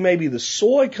it would be maybe the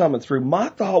soy coming through. My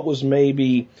thought was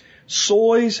maybe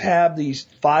soys have these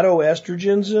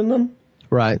phytoestrogens in them.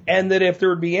 Right. And that if there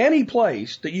would be any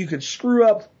place that you could screw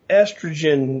up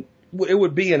estrogen, it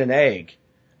would be in an egg.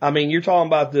 I mean, you're talking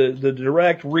about the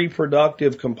direct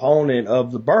reproductive component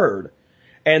of the bird.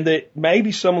 And that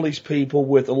maybe some of these people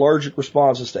with allergic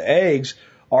responses to eggs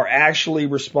are actually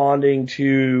responding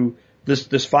to this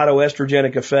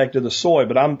phytoestrogenic effect of the soy.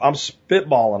 But I'm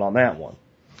spitballing on that one.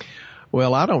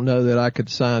 Well, I don't know that I could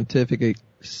scientifically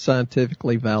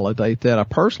validate that. I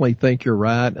personally think you're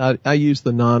right. I use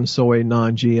the non-soy,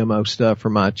 non-GMO stuff for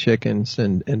my chickens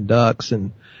and ducks,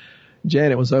 and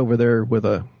Janet was over there with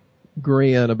a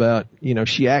grin about,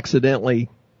 she accidentally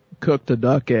cooked a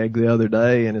duck egg the other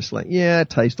day, and it's like, it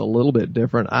tastes a little bit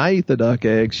different. I eat the duck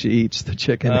eggs, she eats the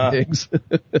chicken eggs.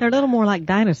 They're a little more like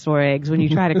dinosaur eggs when you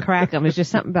try to crack them. It's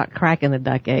just something about cracking the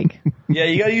duck egg. Yeah,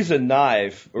 you gotta use a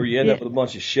knife or you end up with a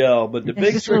bunch of shell. But the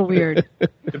big trick, a little weird.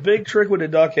 The big trick with a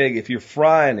duck egg, if you're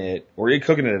frying it or you're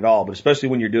cooking it at all, but especially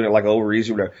when you're doing it like over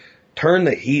easy or whatever, turn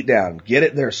the heat down. Get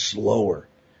it there slower.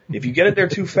 If you get it there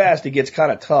too fast, it gets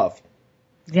kind of tough.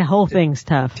 The whole thing's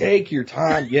tough. Take your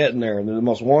time getting there, and they're the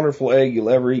most wonderful egg you'll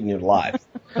ever eat in your life.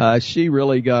 She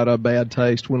really got a bad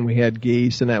taste when we had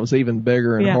geese, and that was even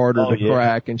bigger and harder to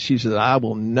crack. And she said, I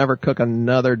will never cook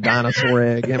another dinosaur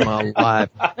egg in my life.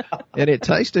 And it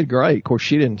tasted great. Of course,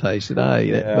 she didn't taste it. I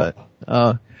ate it. But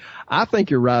I think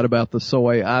you're right about the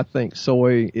soy. I think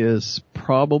soy is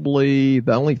probably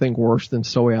the only thing worse than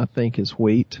soy, I think, is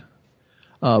wheat.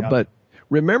 But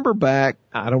remember back,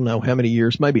 I don't know how many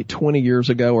years, maybe 20 years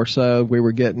ago or so, we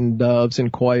were getting doves and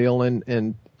quail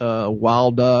and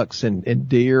wild ducks and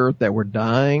deer that were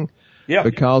dying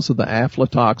because of the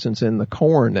aflatoxins in the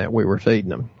corn that we were feeding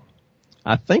them.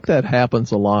 I think that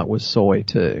happens a lot with soy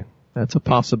too. That's a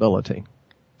possibility.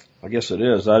 I guess it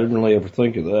is. I didn't really ever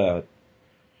think of that.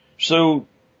 So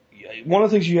one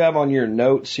of the things you have on your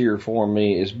notes here for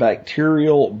me is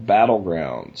bacterial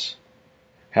battlegrounds.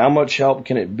 How much help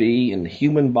can it be in the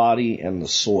human body and the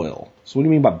soil? So what do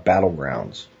you mean by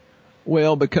battlegrounds?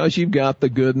 Well, because you've got the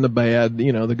good and the bad,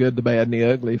 the good, the bad, and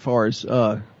the ugly as far as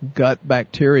gut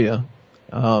bacteria.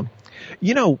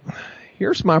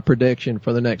 Here's my prediction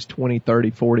for the next 20,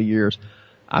 30, 40 years.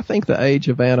 I think the age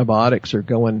of antibiotics are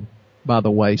going by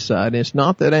the wayside. And it's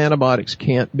not that antibiotics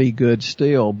can't be good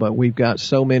still, but we've got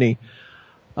so many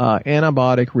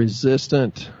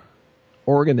antibiotic-resistant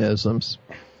organisms.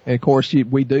 And of course,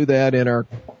 we do that in our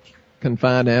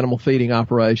confined animal feeding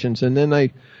operations, and then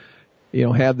they,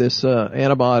 have this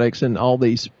antibiotics and all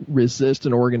these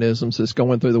resistant organisms that's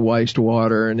going through the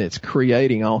wastewater, and it's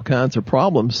creating all kinds of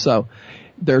problems. So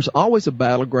there's always a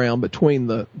battleground between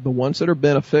the ones that are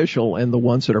beneficial and the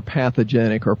ones that are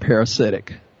pathogenic or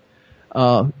parasitic.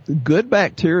 Good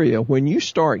bacteria, when you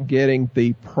start getting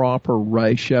the proper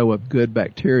ratio of good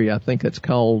bacteria, I think it's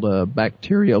called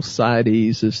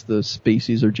Bacteriocytes is the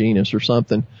species or genus or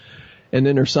something. And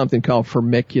then there's something called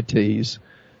Firmicutes,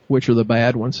 which are the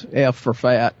bad ones, F for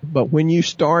fat. But when you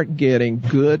start getting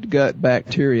good gut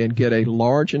bacteria and get a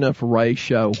large enough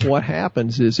ratio, what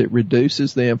happens is it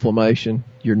reduces the inflammation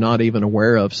you're not even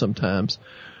aware of sometimes.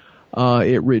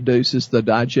 It reduces the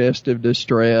digestive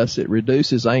distress. It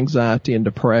reduces anxiety and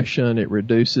depression. It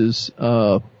reduces,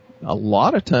 a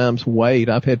lot of times weight.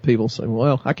 I've had people say,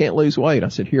 well, I can't lose weight. I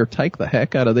said, here, take the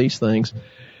heck out of these things.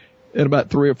 And about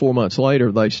 3 or 4 months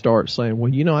later, they start saying,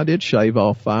 well, I did shave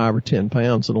off 5 or 10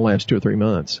 pounds in the last 2 or 3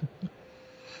 months.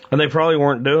 And they probably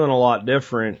weren't doing a lot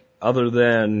different other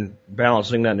than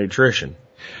balancing that nutrition.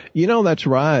 You know, that's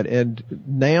right. And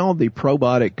now the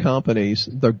probiotic companies,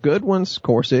 the good ones, of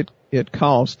course, it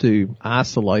costs to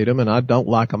isolate them, and I don't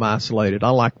like them isolated. I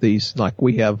like these, like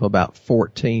we have about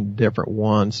 14 different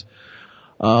ones.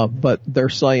 But they're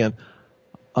saying,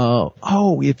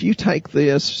 if you take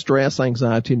this, stress,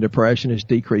 anxiety, and depression is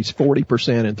decreased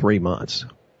 40% in 3 months.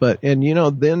 And you know,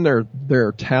 then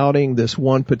they're touting this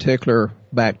one particular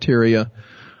bacteria,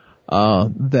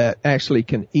 that actually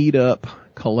can eat up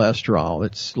cholesterol.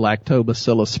 It's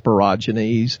Lactobacillus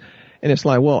sporogenes. And it's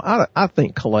like, well, I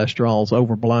think cholesterol is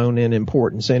overblown in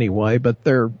importance anyway, but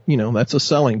that's a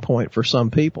selling point for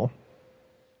some people.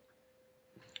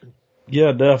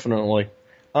 Yeah, definitely.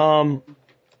 When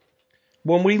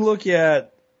we look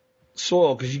at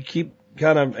soil, because you keep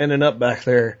kind of ending up back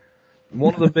there,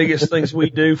 one of the biggest things we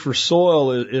do for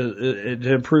soil is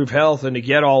to improve health and to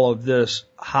get all of this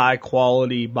high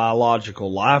quality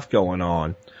biological life going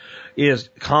on is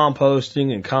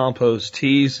composting and compost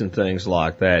teas and things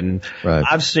like that. And right.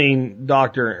 I've seen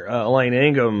Dr. Elaine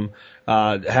Ingham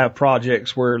have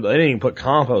projects where they didn't even put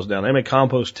compost down. They made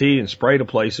compost tea and sprayed a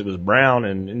place that was brown,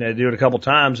 and they do it a couple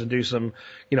times and do some,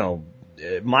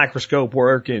 microscope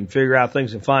work and figure out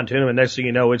things and fine tune them. And next thing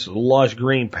you know, it's a lush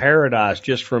green paradise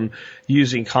just from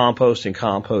using compost and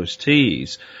compost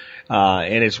teas.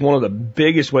 And it's one of the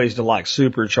biggest ways to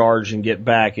supercharge and get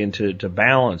back into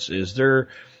balance. Is there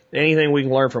anything we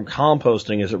can learn from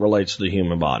composting as it relates to the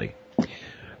human body?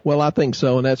 Well, I think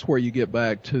so, and that's where you get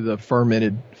back to the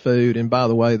fermented food. And by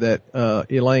the way, that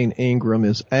Elaine Ingham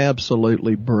is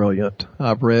absolutely brilliant.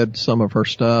 I've read some of her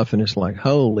stuff, and it's like,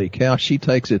 holy cow, she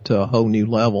takes it to a whole new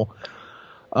level.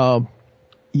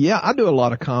 Yeah, I do a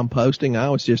lot of composting. I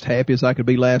was just happy as I could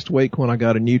be last week when I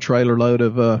got a new trailer load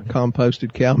of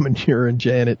composted cow manure, and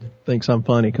Janet thinks I'm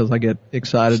funny because I get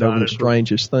excited over the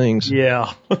strangest things.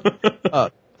 Yeah.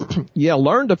 Yeah,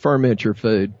 learn to ferment your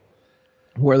food.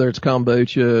 Whether it's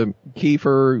kombucha,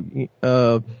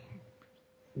 kefir,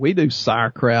 we do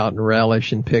sauerkraut and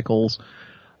relish and pickles.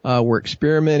 We're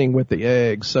experimenting with the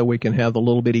eggs so we can have the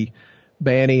little bitty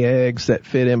banny eggs that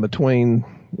fit in between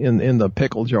in the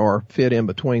pickle jar, fit in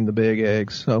between the big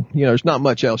eggs. So, there's not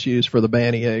much else used for the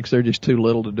banny eggs. They're just too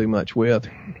little to do much with.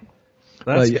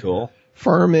 That's cool.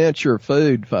 Ferment your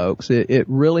food, folks. It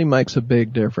really makes a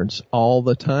big difference all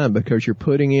the time because you're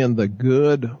putting in the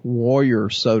good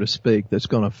warrior, so to speak, that's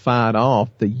going to fight off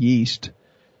the yeast,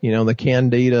 the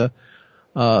candida,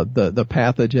 the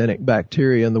pathogenic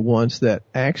bacteria, and the ones that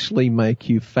actually make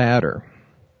you fatter.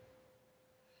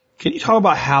 Can you talk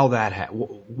about how that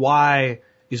why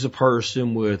is a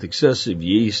person with excessive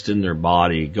yeast in their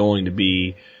body going to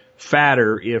be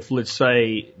fatter if, let's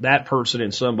say, that person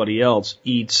and somebody else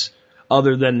eats,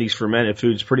 other than these fermented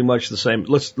foods, pretty much the same,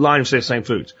 let's not even say the same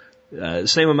foods,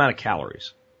 same amount of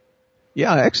calories?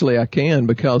 Yeah, actually I can,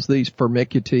 because these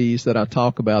firmicutes that I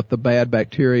talk about, the bad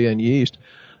bacteria and yeast,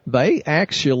 they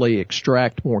actually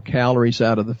extract more calories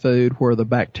out of the food, where the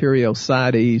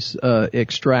Bacteroides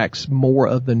extracts more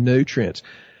of the nutrients.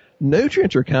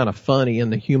 Nutrients are kind of funny in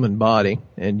the human body,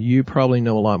 and you probably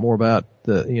know a lot more about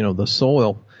the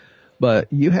soil.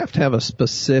 But you have to have a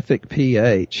specific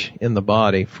pH in the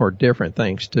body for different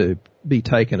things to be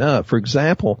taken up. For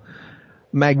example,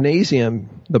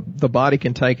 magnesium, the body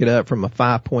can take it up from a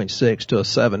 5.6 to a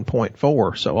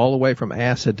 7.4. So all the way from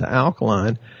acid to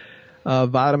alkaline.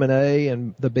 Vitamin A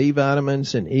and the B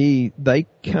vitamins and E, they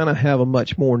kind of have a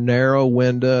much more narrow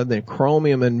window than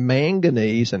chromium, and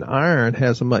manganese and iron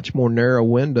has a much more narrow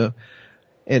window.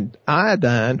 And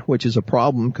iodine, which is a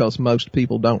problem because most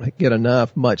people don't get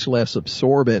enough, much less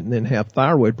absorb it, and then have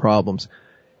thyroid problems.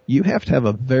 You have to have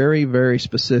a very, very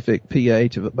specific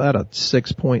pH of about a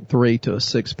 6.3 to a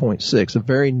 6.6, a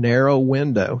very narrow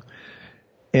window.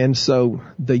 And so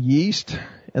the yeast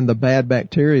and the bad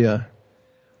bacteria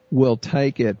will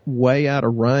take it way out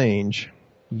of range,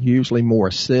 usually more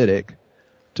acidic,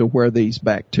 to where these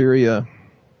bacteria,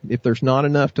 if there's not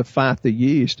enough to fight the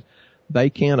yeast, they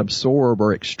can't absorb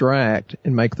or extract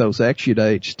and make those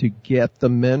exudates to get the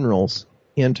minerals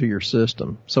into your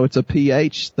system. So it's a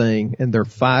pH thing, and they're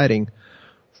fighting,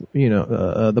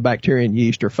 the bacteria and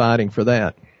yeast are fighting for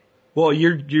that. Well,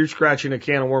 you're scratching a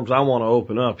can of worms I want to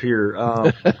open up here,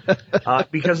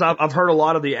 because I've heard a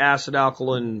lot of the acid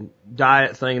alkaline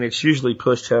diet thing, and it's usually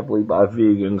pushed heavily by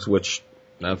vegans, which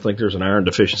I think there's an iron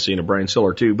deficiency in a brain cell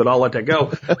or two, but I'll let that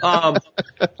go.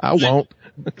 I won't.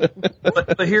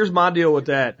 But here's my deal with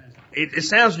that. It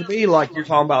sounds to me like you're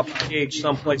talking about pH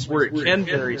someplace where it can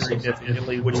vary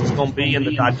significantly, which is going to be in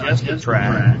the digestive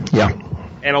tract. Yeah.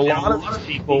 And a lot of these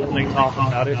people, when they talk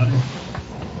about it,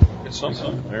 it's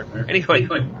something there. Anyway,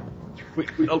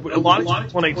 A lot of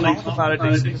times when they talk about it,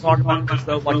 they seem to talk about it as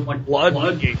though like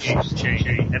blood pH change.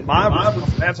 And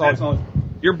that's all.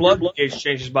 Your blood pH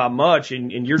changes by much,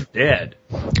 and you're dead.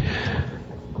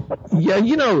 Yeah,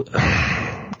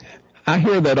 I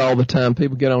hear that all the time.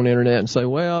 People get on the internet and say,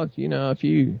 well, if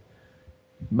you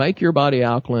make your body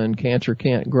alkaline, cancer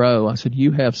can't grow. I said,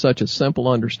 you have such a simple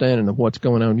understanding of what's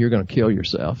going on, you're going to kill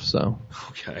yourself. So,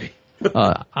 okay.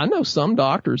 I know some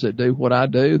doctors that do what I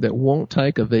do that won't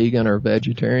take a vegan or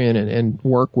vegetarian and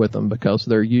work with them because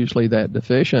they're usually that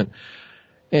deficient.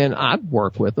 And I'd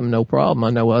work with them, no problem.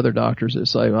 I know other doctors that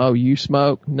say, oh, you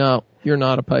smoke? No, you're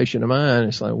not a patient of mine.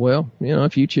 It's like, well,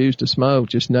 if you choose to smoke,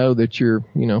 just know that you're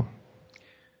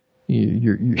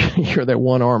that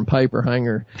one-armed paper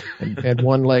hanger and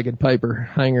one-legged paper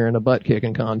hanger in a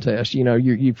butt-kicking contest.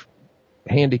 You've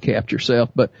handicapped yourself.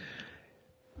 But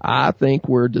I think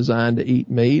we're designed to eat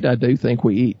meat. I do think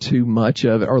we eat too much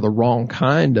of it or the wrong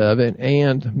kind of it,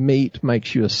 and meat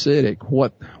makes you acidic.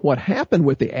 What happened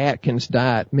with the Atkins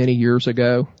diet many years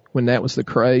ago when that was the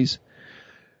craze,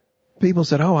 people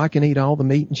said, oh, I can eat all the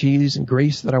meat and cheese and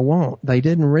grease that I want. They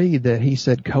didn't read that he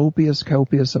said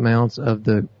copious amounts of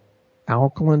the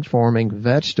alkaline-forming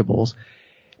vegetables,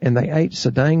 and they ate so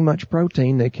dang much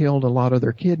protein they killed a lot of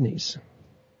their kidneys.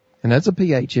 And that's a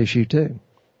pH issue, too.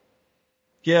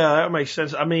 Yeah, that makes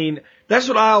sense. I mean, that's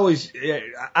what I always,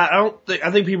 I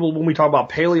think people, when we talk about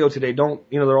paleo today,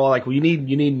 they're all like, well, you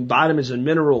need vitamins and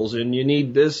minerals and you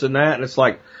need this and that. And it's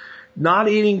like, not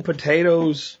eating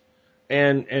potatoes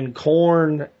and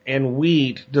corn and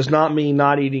wheat does not mean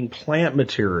not eating plant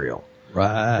material.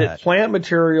 Right. That plant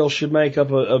material should make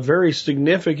up a very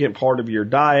significant part of your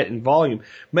diet and volume.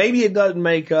 Maybe it doesn't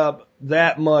make up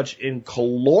that much in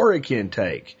caloric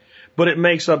intake, but it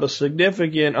makes up a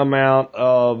significant amount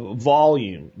of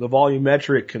volume, the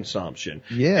volumetric consumption.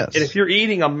 Yes. And if you're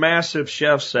eating a massive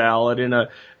chef salad and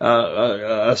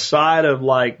a side of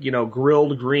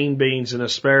grilled green beans and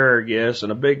asparagus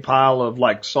and a big pile of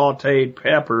sauteed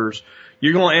peppers,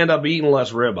 you're going to end up eating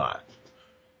less ribeye.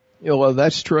 Well,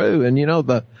 that's true. And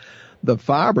the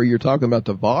fiber, you're talking about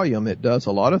the volume, it does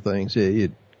a lot of things.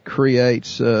 It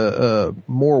creates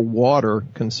more water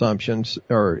consumption,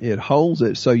 or it holds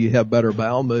it so you have better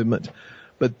bowel movement.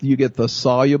 But you get the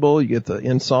soluble, you get the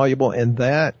insoluble, and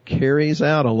that carries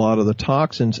out a lot of the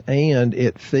toxins, and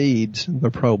it feeds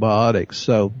the probiotics.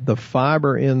 So the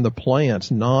fiber in the plants,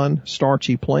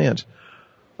 non-starchy plants,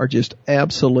 are just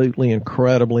absolutely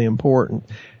incredibly important.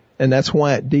 And that's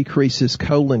why it decreases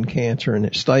colon cancer and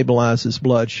it stabilizes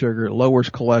blood sugar. It lowers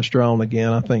cholesterol. And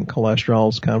again, I think cholesterol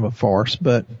is kind of a farce,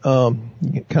 but, kind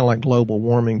of like global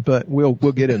warming, but we'll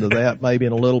get into that maybe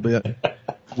in a little bit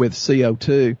with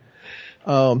CO2.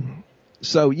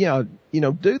 So yeah,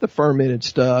 do the fermented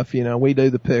stuff. We do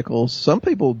the pickles. Some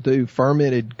people do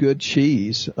fermented good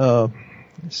cheese.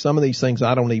 Some of these things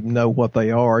I don't even know what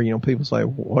they are. People say,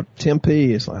 what, Tempeh?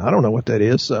 It's like, I don't know what that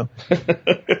is. So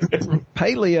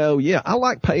paleo, yeah, I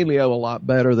like paleo a lot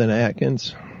better than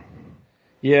Atkins.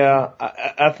 Yeah,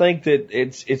 I think that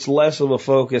it's less of a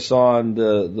focus on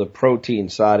the protein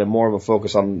side and more of a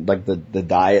focus on the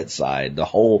diet side, the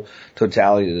whole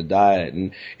totality of the diet.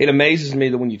 And it amazes me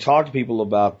that when you talk to people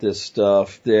about this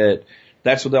stuff,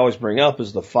 that's what they always bring up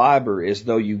is the fiber, as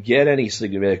though you get any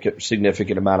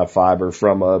significant amount of fiber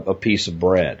from a piece of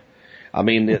bread. I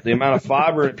mean, the amount of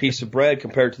fiber in a piece of bread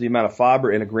compared to the amount of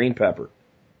fiber in a green pepper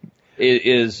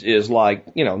is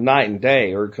like, night and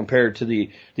day, or compared to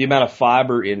the amount of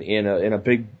fiber in a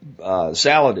big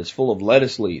salad that's full of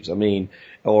lettuce leaves. I mean,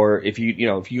 or if you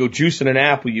go juicing an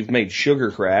apple, you've made sugar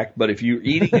crack, but if you're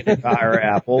eating an entire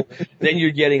apple, then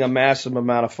you're getting a massive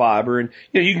amount of fiber. And,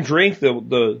 you can drink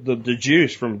the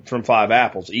juice from 5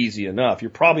 apples easy enough.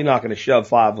 You're probably not going to shove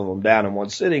 5 of them down in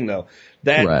one sitting though.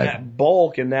 That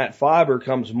bulk and that fiber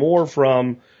comes more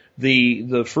from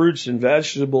the fruits and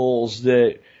vegetables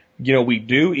that, we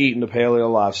do eat in the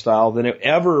paleo lifestyle than it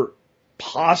ever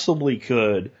possibly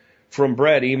could from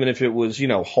bread, even if it was,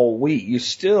 whole wheat. You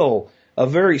still a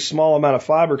very small amount of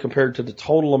fiber compared to the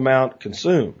total amount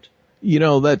consumed.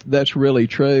 That's really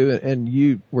true. And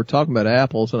you were talking about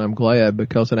apples, and I'm glad,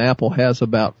 because an apple has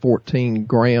about 14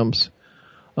 grams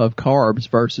of carbs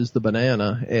versus the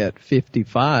banana at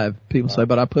 55. People say,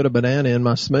 but I put a banana in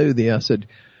my smoothie. I said,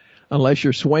 unless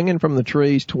you're swinging from the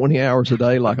trees 20 hours a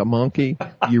day like a monkey,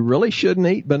 you really shouldn't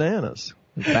eat bananas.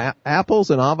 Apples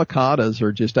and avocados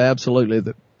are just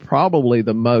absolutely probably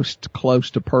the most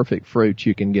close to perfect fruit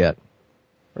you can get.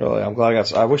 Really, I'm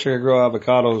glad I wish I could grow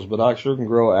avocados, but I sure can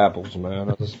grow apples, man.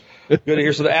 That's good to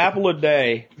hear. So the apple a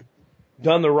day,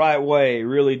 done the right way,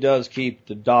 really does keep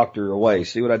the doctor away.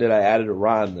 See what I did? I added a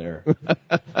rhyme there.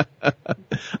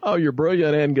 Oh, you're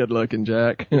brilliant and good looking,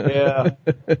 Jack. Yeah.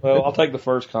 Well, I'll take the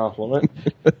first compliment.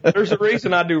 There's a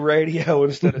reason I do radio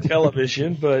instead of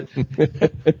television, but.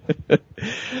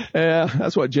 Yeah,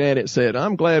 that's what Janet said.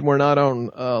 I'm glad we're not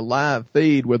on live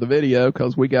feed with the video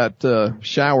because we got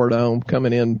shower dome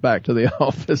coming in back to the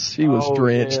office. She was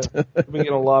drenched. Yeah. We've been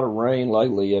getting a lot of rain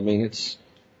lately. I mean,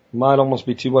 might almost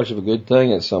be too much of a good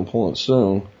thing at some point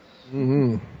soon.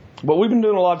 Mm-hmm. But we've been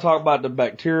doing a lot of talk about the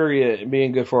bacteria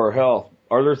being good for our health.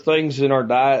 Are there things in our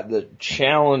diet that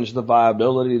challenge the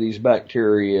viability of these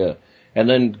bacteria and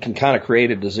then can kind of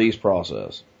create a disease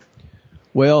process?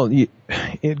 Well,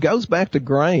 it goes back to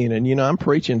grain, and I'm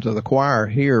preaching to the choir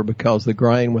here because the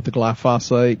grain with the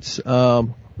glyphosates,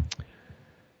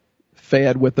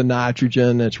 fed with the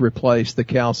nitrogen that's replaced the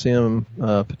calcium,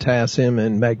 potassium,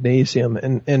 and magnesium,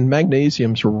 and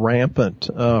magnesium's a rampant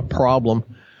problem.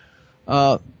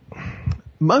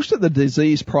 Most of the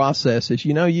disease processes,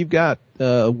 you've got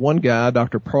one guy,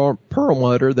 Dr.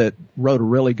 Perlmutter, that wrote a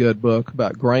really good book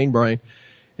about grain brain.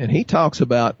 And he talks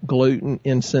about gluten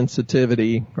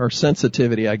insensitivity or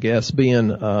sensitivity, I guess, being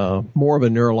more of a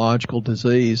neurological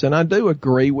disease. And I do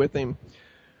agree with him.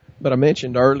 But I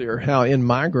mentioned earlier how in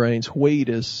migraines, wheat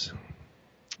it's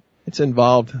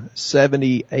involved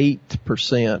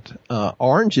 78%.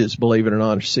 Oranges, believe it or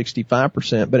not, are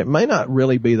 65%. But it may not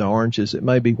really be the oranges. It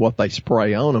may be what they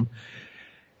spray on them.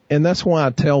 And that's why I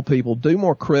tell people, do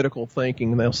more critical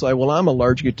thinking. They'll say, well, I'm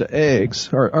allergic to eggs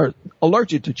or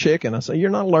allergic to chicken. I say, you're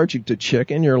not allergic to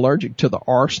chicken. You're allergic to the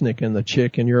arsenic in the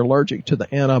chicken. You're allergic to the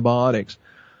antibiotics.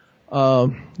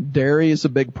 Dairy is a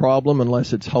big problem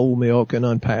unless it's whole milk and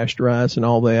unpasteurized and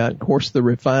all that. Of course, the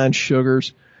refined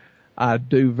sugars. I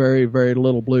do very, very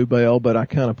little Bluebell, but I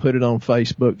kind of put it on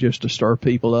Facebook just to stir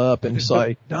people up and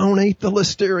say, don't eat the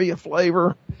listeria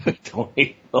flavor. Don't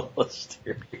eat the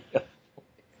listeria.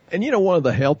 And one of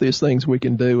the healthiest things we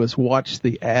can do is watch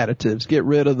the additives. Get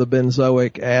rid of the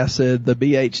benzoic acid, the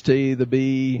BHT,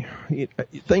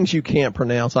 things you can't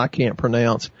pronounce, I can't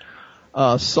pronounce.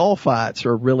 Sulfites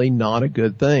are really not a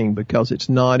good thing because it's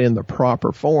not in the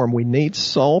proper form. We need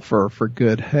sulfur for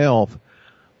good health.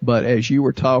 But as you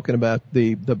were talking about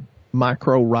the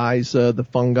mycorrhiza, the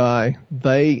fungi,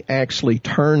 they actually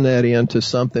turn that into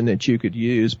something that you could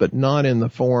use, but not in the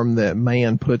form that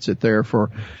man puts it there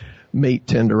for meat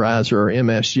tenderizer or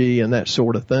MSG and that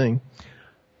sort of thing.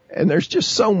 And there's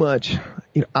just so much,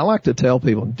 I like to tell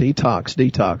people,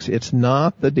 detox. It's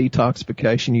not the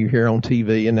detoxification you hear on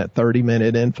TV in that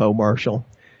 30-minute infomercial.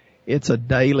 It's a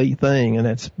daily thing, and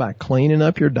it's by cleaning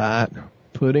up your diet,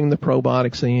 putting the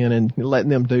probiotics in and letting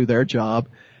them do their job.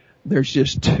 There's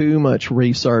just too much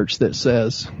research that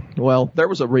says, well, there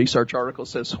was a research article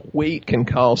that says wheat can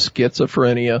cause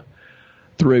schizophrenia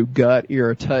through gut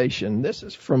irritation. This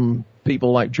is from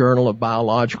people like Journal of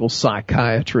Biological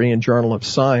Psychiatry and Journal of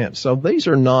Science. So these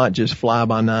are not just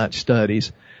fly-by-night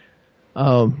studies.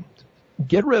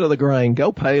 Get rid of the grain.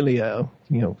 Go paleo.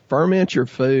 Ferment your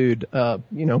food.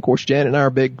 Of course, Janet and I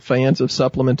are big fans of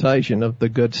supplementation of the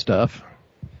good stuff.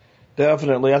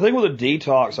 Definitely. I think with a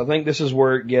detox, I think this is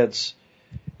where it gets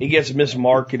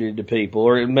mismarketed to people,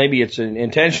 or maybe it's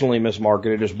intentionally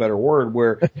mismarketed is a better word,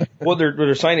 where what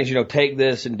they're saying is, take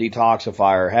this and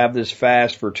detoxify, or have this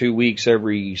fast for 2 weeks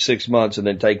every 6 months and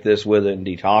then take this with it and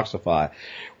detoxify.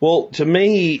 Well, to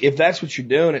me, if that's what you're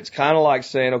doing, it's kind of like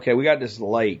saying, okay, we got this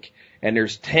lake and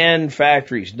there's 10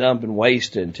 factories dumping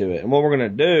waste into it. And what we're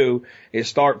going to do is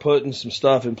start putting some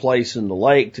stuff in place in the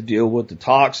lake to deal with the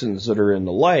toxins that are in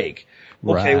the lake.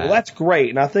 Okay, well, that's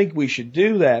great, and I think we should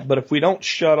do that. But if we don't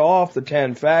shut off the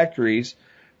 10 factories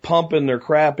pumping their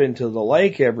crap into the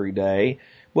lake every day,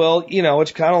 well,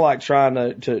 it's kind of like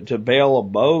trying to bail a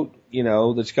boat,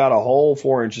 that's got a hole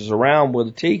 4 inches around with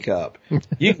a teacup.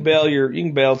 You can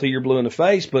bail till you're blue in the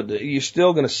face, but you're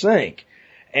still going to sink.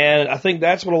 And I think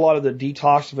that's what a lot of the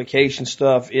detoxification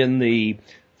stuff in the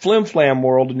flim-flam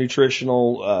world of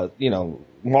nutritional,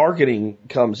 marketing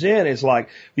comes in. It's like,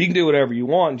 you can do whatever you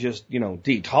want and just,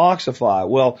 detoxify.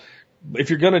 Well,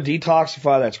 if you're going to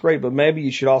detoxify, that's great, but maybe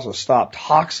you should also stop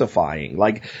toxifying.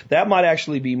 Like, that might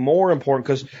actually be more important,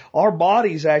 because our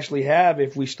bodies actually have,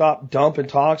 if we stop dumping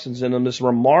toxins in them, this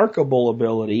remarkable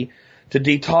ability to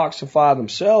detoxify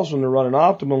themselves when they're running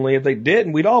optimally. If they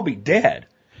didn't, we'd all be dead.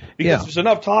 Because there's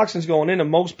enough toxins going into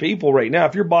most people right now.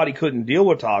 If your body couldn't deal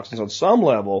with toxins on some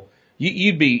level,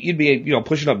 you'd be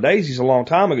pushing up daisies a long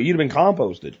time ago. You'd have been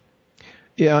composted.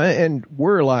 Yeah, and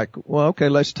we're like, well, okay,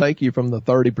 let's take you from the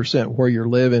 30% where you're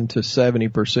living to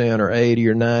 70% or 80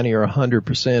 or 90 or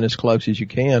 100% as close as you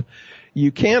can.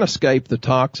 You can escape the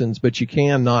toxins, but you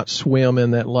cannot swim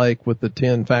in that lake with the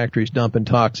 10 factories dumping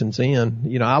toxins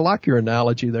in. I like your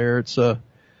analogy there.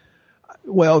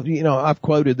 Well, I've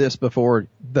quoted this before.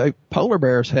 The polar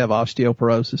bears have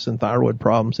osteoporosis and thyroid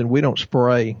problems, and we don't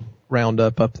spray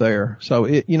Roundup up there. So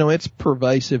it's a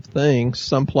pervasive thing.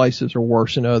 Some places are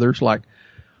worse than others, like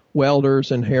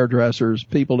welders and hairdressers,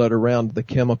 people that are around the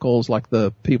chemicals, like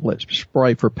the people that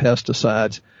spray for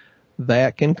pesticides.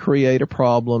 That can create a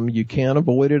problem. You can't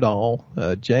avoid it all.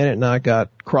 Janet and I got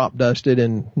crop dusted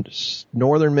in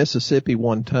northern Mississippi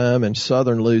one time and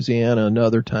southern Louisiana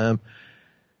another time.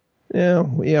 Yeah,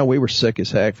 we were sick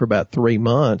as heck for about 3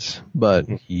 months, but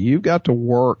you've got to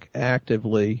work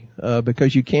actively,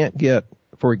 because you can't get,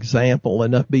 for example,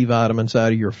 enough B vitamins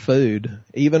out of your food,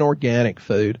 even organic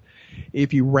food.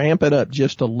 If you ramp it up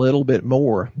just a little bit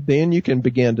more, then you can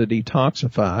begin to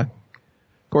detoxify.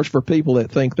 Of course, for people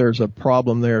that think there's a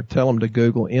problem there, tell them to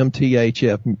Google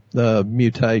MTHF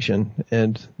mutation,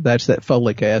 and that's that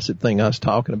folic acid thing I was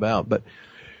talking about. But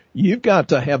you've got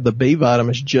to have the B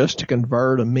vitamins just to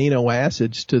convert amino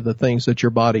acids to the things that your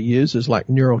body uses, like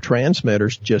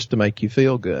neurotransmitters, just to make you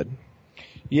feel good.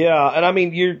 Yeah, and I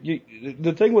mean,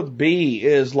 the thing with B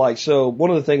is so one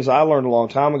of the things I learned a long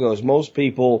time ago is most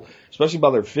people, especially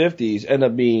by their 50s, end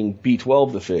up being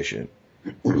B12 deficient.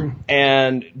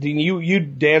 And you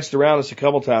danced around this a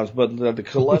couple times, but the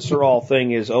cholesterol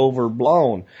thing is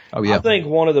overblown. Oh, yeah. I think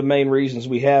one of the main reasons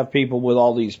we have people with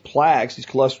all these plaques, these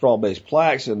cholesterol-based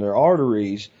plaques in their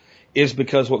arteries, is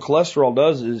because what cholesterol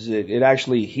does is it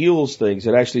actually heals things.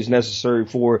 It actually is necessary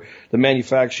for the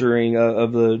manufacturing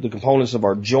of the components of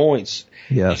our joints.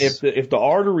 Yes. If the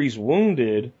artery's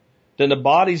wounded, then the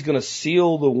body's going to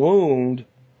seal the wound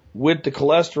with the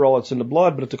cholesterol that's in the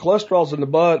blood. But if the cholesterol's in the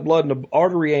blood and the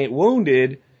artery ain't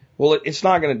wounded, well, it's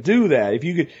not going to do that. If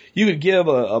you could give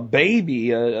a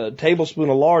baby a tablespoon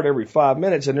of lard every 5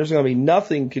 minutes, and there's going to be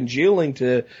nothing congealing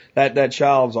to that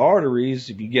child's arteries,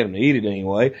 if you get them to eat it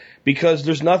anyway, because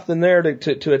there's nothing there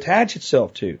to attach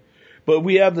itself to. But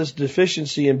we have this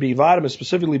deficiency in B vitamins,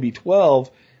 specifically B12.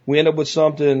 We end up with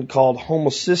something called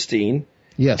homocysteine.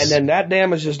 Yes. And then that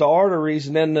damages the arteries,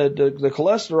 and then the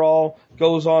cholesterol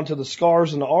goes on to the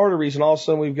scars in the arteries, and all of a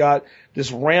sudden we've got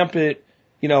this rampant,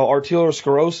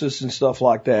 arteriosclerosis and stuff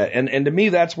like that. And to me,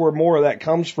 that's where more of that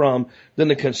comes from than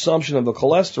the consumption of the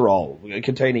cholesterol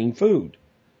containing food.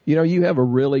 You have a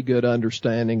really good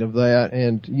understanding of that.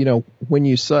 And, when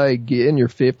you say get in your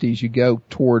 50s, you go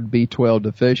toward B12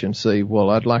 deficiency.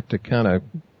 Well, I'd like to kind of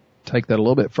take that a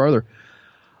little bit further.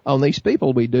 On these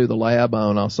people we do the lab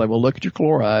on, I'll say, well, look at your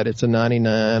chloride. It's a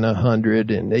 99,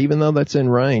 100. And even though that's in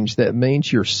range, that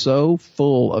means you're so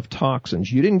full of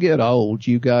toxins. You didn't get old.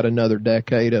 You got another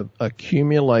decade of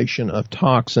accumulation of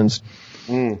toxins.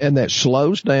 And that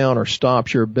slows down or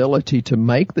stops your ability to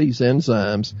make these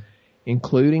enzymes,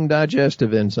 including digestive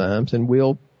enzymes. And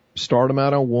we'll start them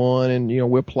out on one,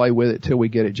 and, we'll play with it till we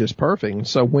get it just perfect. And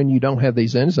so when you don't have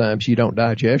these enzymes, you don't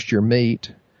digest your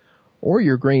meat or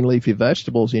your green leafy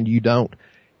vegetables, and you don't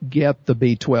get the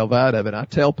B12 out of it. I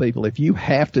tell people, if you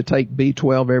have to take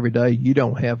B12 every day, you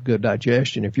don't have good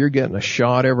digestion. If you're getting a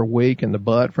shot every week in the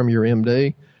butt from your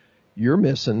MD, you're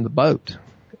missing the boat.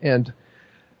 And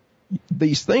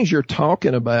these things you're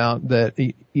talking about that,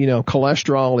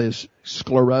 cholesterol is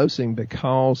sclerosing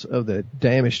because of the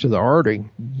damage to the artery,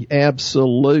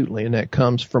 absolutely. And that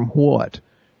comes from what?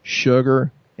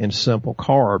 Sugar and simple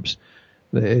carbs.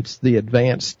 It's the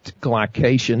advanced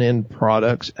glycation end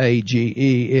products, AGE.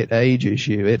 It ages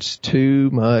you. It's too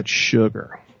much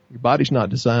sugar. Your body's not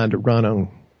designed to run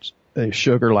on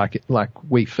sugar like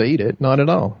we feed it. Not at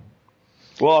all.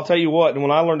 Well, I'll tell you what,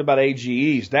 when I learned about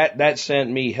AGEs, that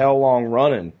sent me hell long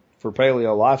running for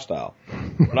paleo lifestyle.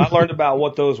 When I learned about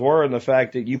what those were and the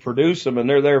fact that you produce them and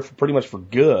they're there pretty much for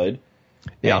good.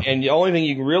 Yeah. And the only thing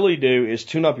you can really do is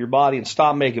tune up your body and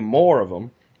stop making more of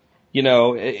them.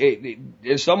 In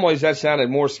some ways that sounded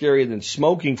more scary than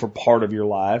smoking for part of your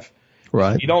life.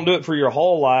 Right. You don't do it for your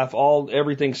whole life.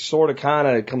 Everything sort of kind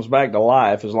of comes back to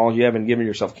life as long as you haven't given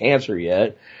yourself cancer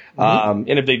yet. And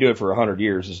if they do it for 100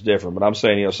 years, it's different. But I'm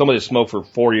saying, somebody that smoked for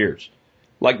 4 years,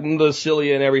 like the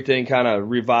cilia and everything kind of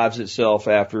revives itself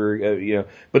after,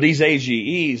 but these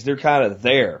AGEs, they're kind of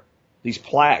there. These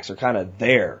plaques are kind of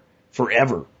there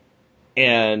forever.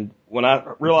 And when I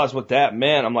realized what that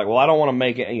meant, I'm like, well, I don't want to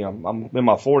make it, I'm in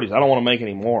my 40s. I don't want to make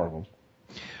any more of them.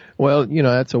 Well,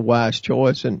 that's a wise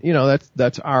choice. And,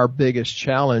 that's our biggest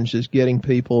challenge is getting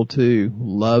people to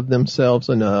love themselves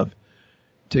enough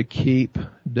to keep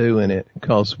doing it,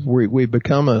 because we've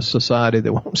become a society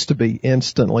that wants to be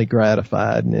instantly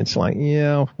gratified. And it's like,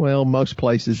 most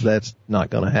places that's not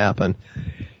going to happen.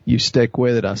 you stick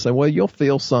with it. I say, well, you'll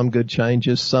feel some good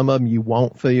changes. Some of them you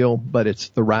won't feel, but it's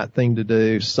the right thing to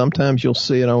do. Sometimes you'll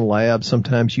see it on lab.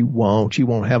 Sometimes you won't. You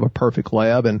won't have a perfect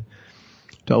lab. And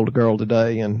told a girl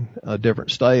today in a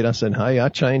different state, I said, hey, I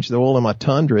changed the oil in my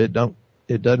Tundra. It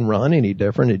doesn't run any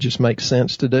different. It just makes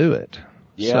sense to do it.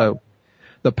 Yeah. So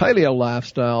the paleo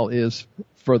lifestyle is,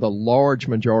 for the large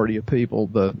majority of people,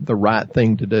 the right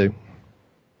thing to do.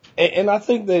 And I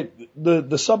think that the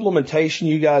supplementation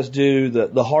you guys do,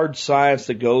 the hard science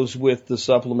that goes with the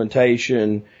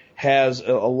supplementation has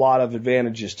a lot of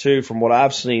advantages too, from what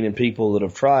I've seen in people that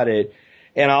have tried it.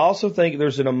 And I also think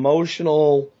there's an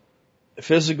emotional,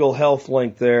 physical health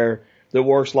link there that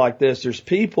works like this. There's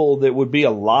people that would be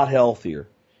a lot healthier,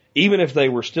 even if they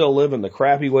were still living the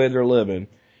crappy way they're living,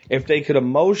 if they could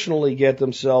emotionally get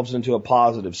themselves into a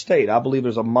positive state. I believe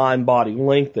there's a mind-body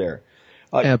link there.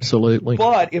 Absolutely.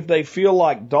 But if they feel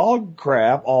like dog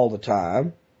crap all the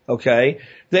time, okay,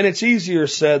 then it's easier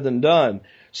said than done.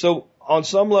 So on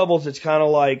some levels, it's kind of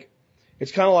like, I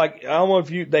don't know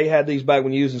if they had these back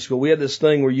when you was in school. We had this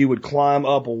thing where you would climb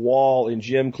up a wall in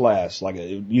gym class,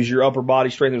 use your upper body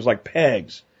strength. It was like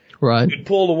pegs. Right. You'd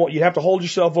have to hold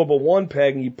yourself up on one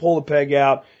peg, and you pull the peg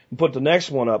out and put the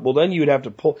next one up. Well, then you had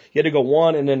to go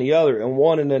one and then the other and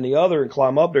one and then the other and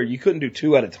climb up there. You couldn't do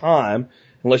two at a time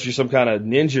unless you're some kind of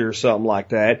ninja or something like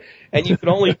that. And you could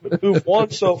only move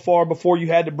one so far before you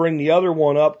had to bring the other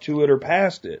one up to it or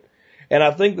past it. And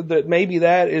I think that maybe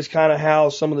that is kind of how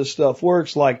some of this stuff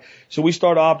works. So we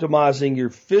start optimizing your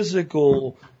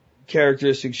physical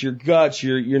characteristics, your guts,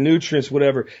 your nutrients,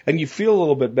 whatever, and you feel a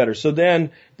little bit better. So then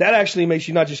that actually makes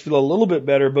you not just feel a little bit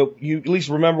better, but you at least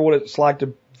remember what it's like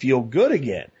to feel good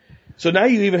again. So now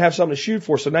you even have something to shoot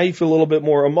for. So now you feel a little bit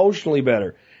more emotionally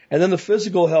better. And then the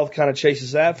physical health kind of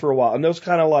chases that for a while. And those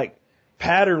kind of like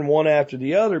pattern one after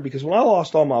the other, because when I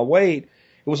lost all my weight,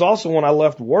 it was also when I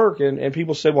left work, and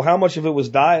people said, well, how much of it was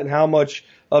diet and how much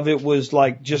of it was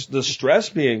like just the stress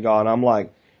being gone? I'm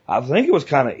like, I think it was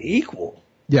kind of equal.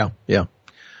 Yeah.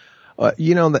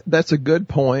 That's a good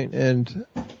point. And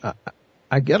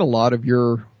I get a lot of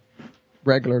your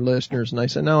regular listeners, and they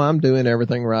say, no, I'm doing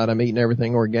everything right. I'm eating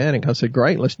everything organic. I said,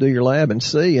 great, let's do your lab and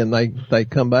see. And they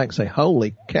come back and say,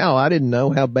 holy cow, I didn't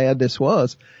know how bad this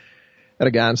was. Had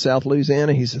a guy in South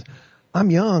Louisiana, he says, I'm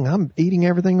young. I'm eating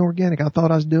everything organic. I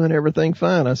thought I was doing everything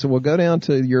fine. I said, well, go down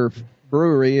to your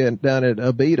brewery and down at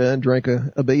Abita and drink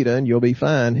a Abita and you'll be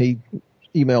fine. He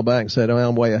emailed back and said, oh,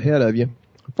 I'm way ahead of you.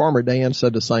 Farmer Dan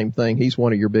said the same thing. He's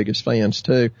one of your biggest fans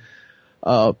too.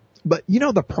 But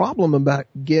the problem about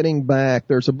getting back,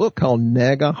 there's a book called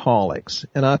Negaholics,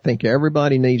 and I think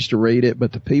everybody needs to read it,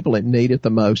 but the people that need it the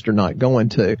most are not going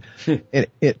to. And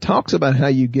it talks about how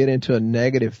you get into a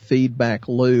negative feedback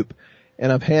loop.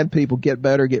 And I've had people get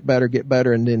better,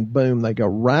 and then boom, they go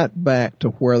right back to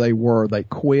where they were. They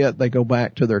quit. They go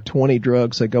back to their 20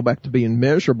 drugs. They go back to being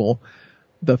miserable.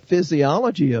 The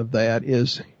physiology of that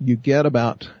is you get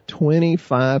about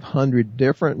 2,500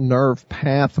 different nerve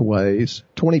pathways,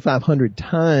 2,500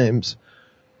 times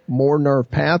more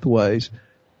nerve pathways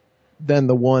than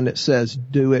the one that says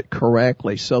do it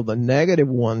correctly. So the negative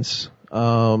ones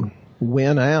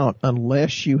win out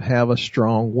unless you have a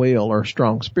strong will or a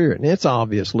strong spirit. And it's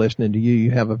obvious listening to you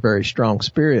have a very strong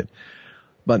spirit,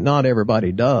 but not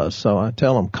everybody does. So I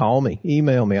tell them, call me,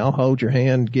 email me, I'll hold your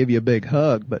hand, give you a big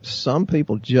hug. But some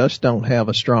people just don't have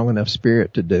a strong enough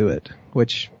spirit to do it,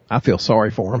 which I feel sorry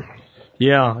for them.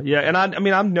 Yeah. And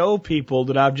I know people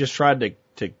that I've just tried to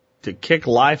kick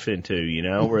life into,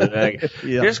 where they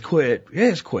just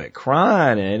quit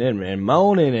crying and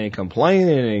moaning and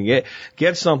complaining and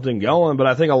get something going. But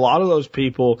I think a lot of those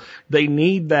people, they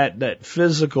need that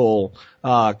physical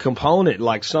component,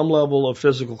 like some level of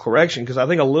physical correction, because I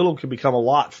think a little can become a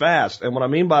lot fast. And what I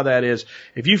mean by that is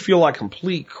if you feel like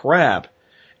complete crap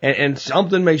and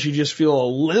something makes you just feel a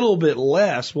little bit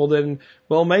less,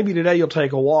 well, maybe today you'll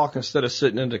take a walk instead of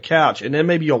sitting on the couch, and then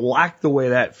maybe you'll like the way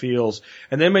that feels,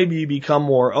 and then maybe you become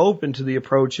more open to the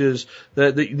approaches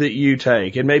that you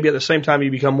take, and maybe at the same time you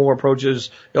become more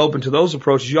open to those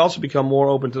approaches, you also become more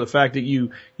open to the fact that you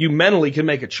mentally can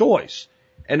make a choice,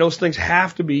 and those things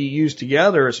have to be used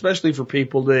together, especially for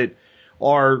people that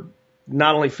are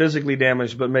not only physically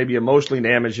damaged, but maybe emotionally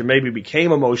damaged, and maybe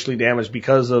became emotionally damaged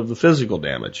because of the physical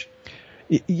damage.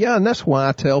 Yeah, and that's why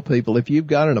I tell people, if you've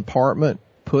got an apartment,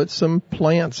 put some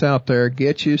plants out there,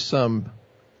 get you some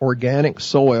organic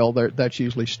soil that's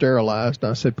usually sterilized.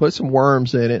 I said, put some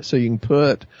worms in it so you can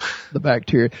put the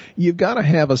bacteria. You've got to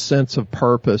have a sense of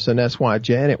purpose, and that's why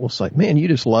Janet will say, man, you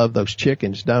just love those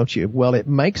chickens, don't you? Well, it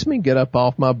makes me get up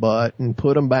off my butt and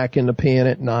put them back in the pen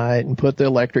at night and put the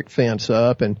electric fence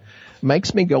up, and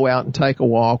makes me go out and take a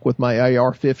walk with my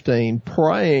AR-15,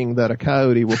 praying that a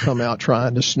coyote will come out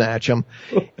trying to snatch them.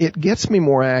 It gets me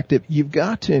more active. You've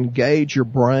got to engage your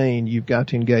brain. You've got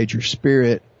to engage your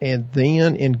spirit, and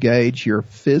then engage your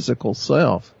physical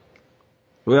self.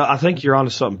 Well, I think you're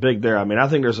onto something big there. I mean, I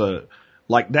think there's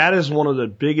that is one of the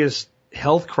biggest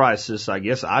health crisis, I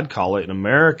guess I'd call it, in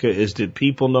America, is that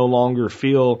people no longer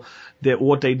feel that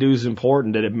what they do is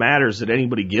important, that it matters, that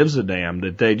anybody gives a damn,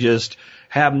 that they just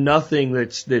have nothing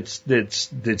that's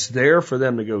there for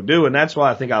them to go do. And that's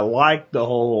why I think I like the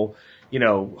whole,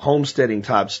 homesteading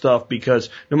type stuff, because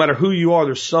no matter who you are,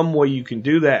 there's some way you can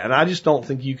do that. And I just don't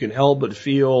think you can help but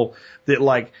feel that,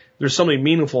 like, there's something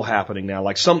meaningful happening now,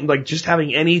 like something, like just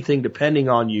having anything depending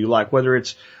on you, like whether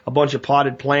it's a bunch of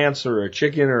potted plants or a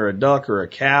chicken or a duck or a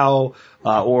cow,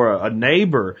 or a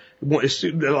neighbor.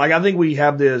 Like, I think we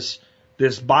have this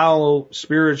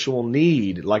bio-spiritual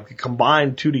need, like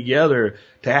combine two together,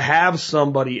 to have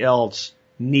somebody else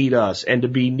need us and to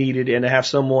be needed, and to have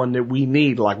someone that we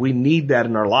need. Like, we need that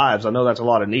in our lives. I know that's a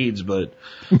lot of needs, but.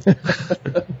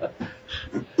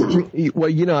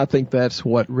 Well, I think that's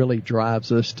what really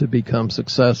drives us to become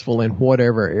successful in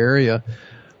whatever area.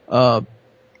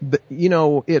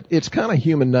 It's kind of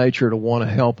human nature to want to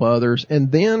help others.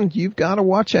 And then you've got to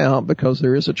watch out, because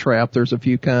there is a trap. There's a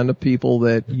few kind of people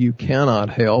that you cannot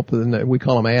help, and we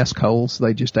call them assholes.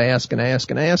 They just ask and ask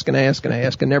and ask and ask and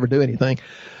ask and never do anything.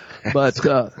 But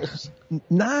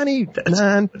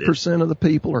 99% of the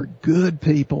people are good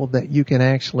people that you can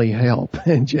actually help.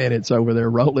 And Janet's over there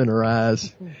rolling her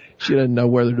eyes. She doesn't know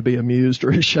whether to be amused or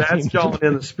ashamed. That's going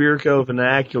in the Spirko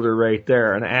vernacular right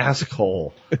there, an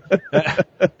asshole.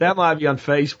 That might be on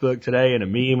Facebook today in a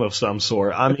meme of some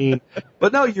sort. I mean,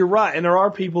 but no, you're right. And there are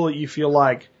people that you feel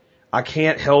like, I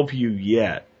can't help you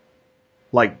yet.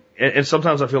 Like, and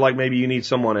sometimes I feel like maybe you need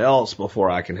someone else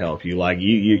before I can help you. Like,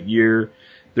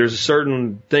 there's a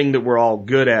certain thing that we're all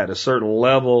good at, a certain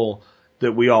level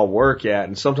that we all work at.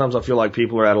 And sometimes I feel like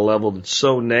people are at a level that's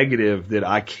so negative that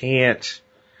I can't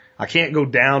go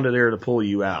down to there to pull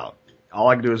you out. All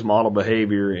I can do is model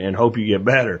behavior and hope you get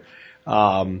better.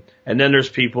 And then there's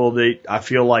people that I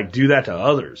feel like do that to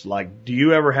others. Like, do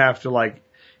you ever have to, like,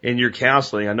 in your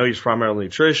counseling, I know you're primarily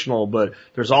nutritional, but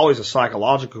there's always a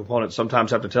psychological component.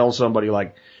 Sometimes have to tell somebody,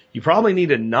 like, you probably need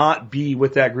to not be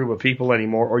with that group of people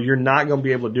anymore, or you're not going to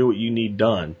be able to do what you need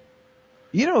done.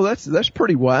 That's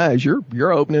pretty wise.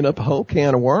 You're opening up a whole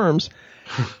can of worms.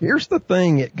 Here's the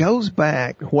thing. It goes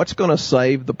back. What's going to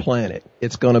save the planet?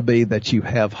 It's going to be that you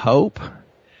have hope,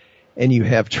 and you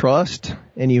have trust,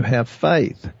 and you have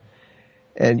faith.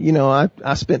 And,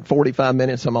 I spent 45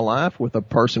 minutes of my life with a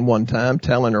person one time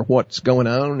telling her what's going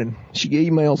on, and she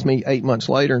emails me 8 months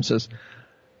later and says,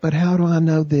 but how do I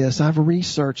know this? I've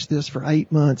researched this for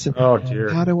 8 months. And oh,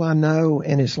 dear. How do I know?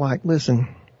 And it's like, listen,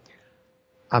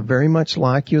 I very much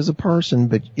like you as a person,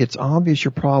 but it's obvious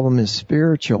your problem is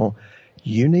spiritual.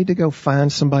 You need to go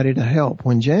find somebody to help.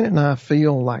 When Janet and I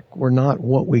feel like we're not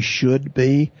what we should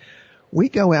be, we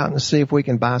go out and see if we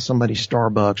can buy somebody's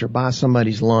Starbucks or buy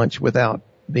somebody's lunch without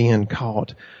being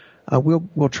caught.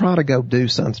 We'll try to go do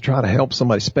something to try to help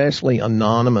somebody, especially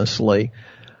anonymously.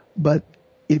 But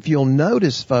if you'll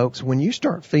notice, folks, when you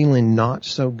start feeling not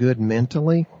so good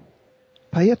mentally,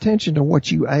 pay attention to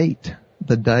what you ate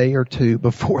the day or two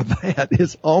before that.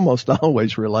 Is almost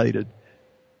always related.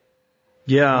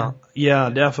 Yeah,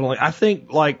 definitely. I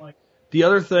think, like, the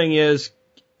other thing is,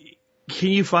 can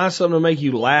you find something to make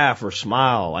you laugh or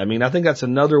smile? I mean, I think that's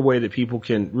another way that people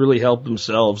can really help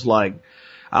themselves. Like,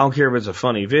 I don't care if it's a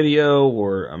funny video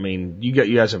or, I mean, you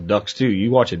guys have ducks too.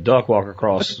 You watch a duck walk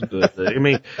across I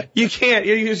mean, you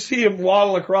see him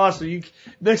waddle across and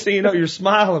next thing you know, you're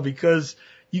smiling because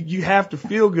you have to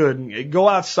feel good and go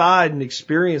outside and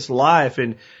experience life.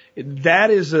 And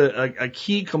that is a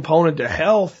key component to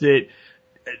health that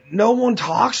no one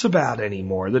talks about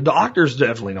anymore. The doctors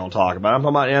definitely don't talk about it. I'm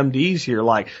talking about MDs here.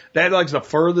 Like, that, like, the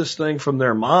furthest thing from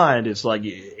their mind. It's like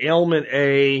ailment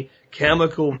A,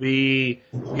 chemical B,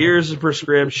 here's the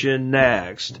prescription,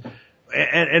 next.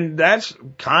 And that's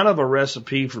kind of a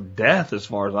recipe for death as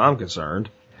far as I'm concerned.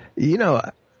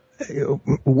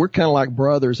 We're kind of like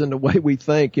brothers in the way we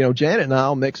think. Janet and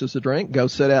I'll mix us a drink, go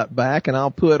sit out back, and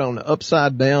I'll put on an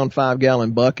upside down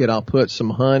 5-gallon bucket, I'll put some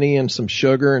honey and some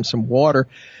sugar and some water.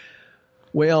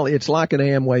 Well, it's like an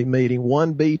Amway meeting.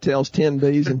 1 bee tells 10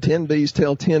 bees and 10 bees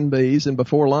tell 10 bees. And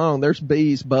before long, there's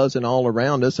bees buzzing all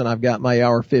around us. And I've got my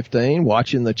AR-15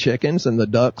 watching the chickens and the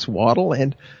ducks waddle.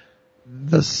 And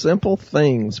the simple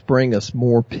things bring us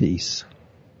more peace.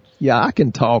 Yeah, I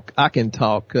can talk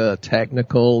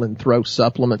technical and throw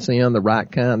supplements in the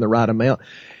right kind, the right amount.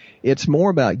 It's more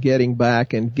about getting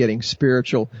back and getting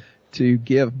spiritual to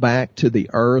give back to the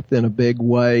earth in a big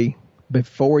way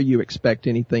before you expect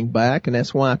anything back. And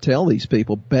that's why I tell these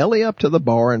people, belly up to the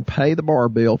bar and pay the bar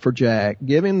bill for Jack.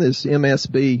 Give him this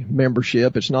MSB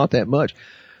membership. It's not that much.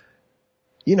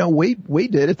 You know, we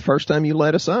did it the first time you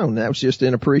let us on. That was just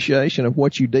in appreciation of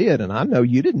what you did. And I know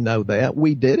you didn't know that.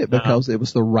 We did it because it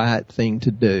was the right thing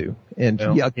to do. And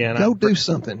go do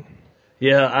something.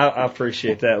 Yeah, I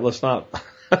appreciate that. Let's not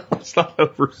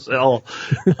oversell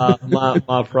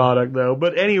my product though.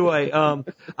 But anyway,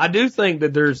 I do think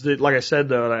that there's like I said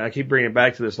though, and I keep bringing it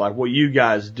back to this, like what you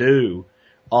guys do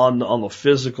on the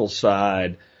physical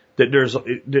side,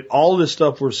 that all this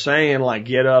stuff we're saying, like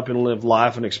get up and live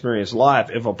life and experience life.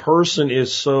 If a person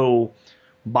is so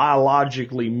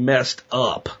biologically messed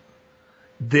up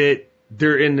that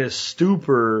they're in this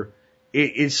stupor,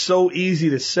 it's so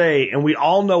easy to say, and we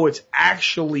all know it's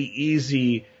actually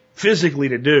easy physically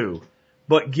to do,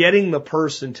 but getting the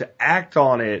person to act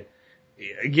on it,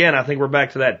 again, I think we're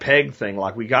back to that peg thing.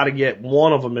 Like we got to get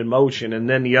one of them in motion and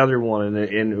then the other one,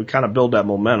 and we kind of build that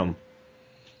momentum.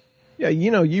 Yeah,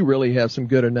 you know, you really have some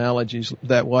good analogies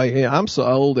that way. I'm so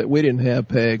old that we didn't have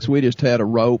pegs. We just had a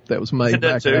rope that was made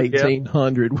back in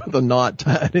 1800 with a knot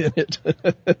tied in it.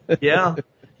 Yeah.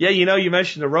 Yeah, you know, you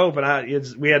mentioned the rope,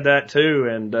 and we had that too,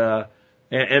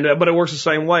 but it works the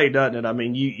same way, doesn't it? I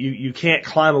mean, you can't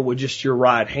climb it with just your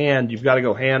right hand. You've got to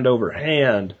go hand over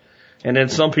hand. And then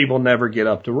some people never get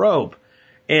up the rope.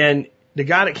 And the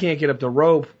guy that can't get up the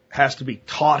rope has to be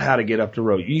taught how to get up the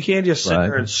rope. You can't just sit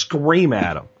there and scream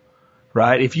at him,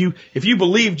 right? If you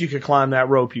believed you could climb that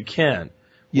rope, you can.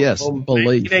 Yes,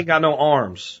 believe. He ain't got no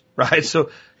arms, right? So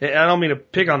I don't mean to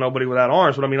pick on nobody without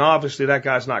arms, but I mean, obviously that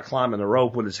guy's not climbing the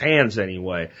rope with his hands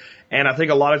anyway. And I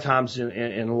think a lot of times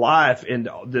in life, and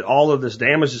all of this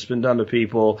damage that's been done to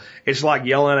people, it's like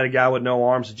yelling at a guy with no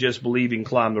arms to just believe he can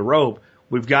climb the rope.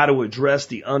 We've got to address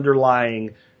the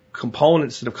underlying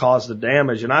components that have caused the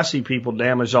damage. And I see people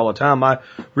damaged all the time. I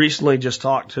recently just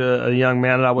talked to a young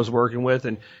man that I was working with,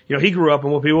 and, you know, he grew up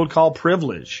in what people would call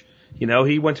privilege. You know,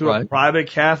 he went to a private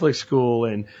Catholic school,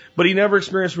 but he never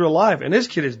experienced real life. And this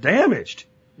kid is damaged.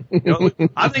 You know,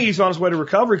 I think he's on his way to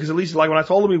recovery, because at least, like, when I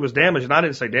told him he was damaged, and I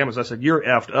didn't say damaged, I said, you're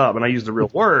effed up, and I used the real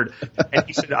word. And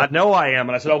he said, I know I am.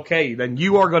 And I said, okay, then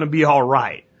you are going to be all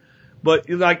right. But,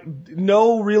 like,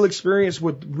 no real experience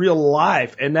with real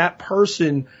life, and that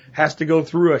person has to go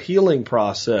through a healing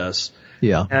process.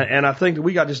 Yeah. And I think that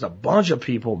we got just a bunch of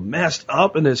people messed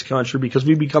up in this country because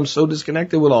we become so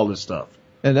disconnected with all this stuff.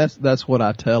 And that's what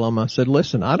I tell them. I said,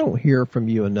 listen, I don't hear from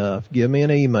you enough. Give me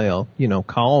an email, you know,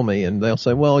 call me. And they'll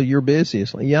say, well, you're busy.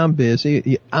 It's like, yeah, I'm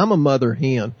busy. I'm a mother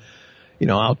hen. You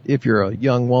know, if you're a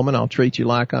young woman, I'll treat you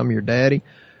like I'm your daddy.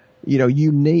 You know,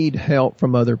 you need help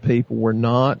from other people. We're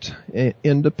not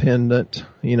independent.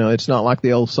 You know, it's not like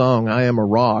the old song, I am a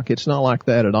rock. It's not like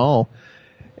that at all.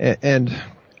 And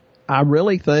I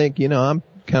really think, you know, I'm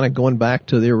kind of going back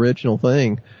to the original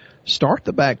thing. Start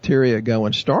the bacteria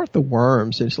going. Start the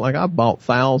worms. It's like I've bought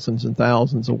thousands and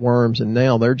thousands of worms, and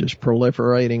now they're just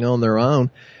proliferating on their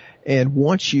own. And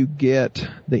once you get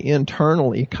the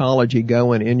internal ecology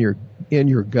going in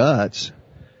your guts,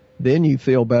 then you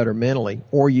feel better mentally.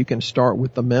 Or you can start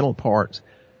with the mental parts.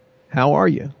 How are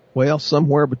you? Well,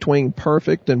 somewhere between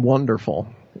perfect and wonderful.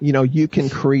 You know, you can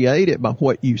create it by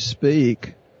what you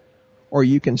speak, or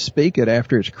you can speak it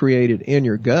after it's created in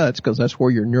your guts, because that's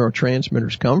where your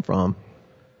neurotransmitters come from.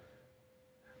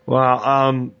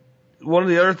 Well, one of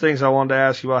the other things I wanted to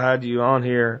ask you while I had you on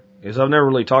here is, I've never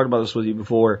really talked about this with you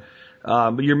before,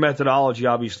 but your methodology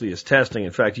obviously is testing.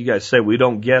 In fact, you guys say we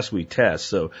don't guess, we test.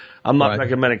 So I'm not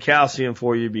recommending calcium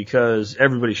for you because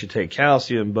everybody should take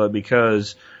calcium, but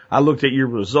because I looked at your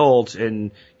results,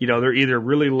 and, you know, they're either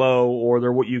really low or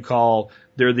they're what you call,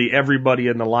 they're the everybody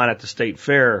in the line at the state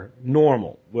fair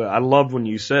normal. Well, I loved when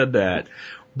you said that.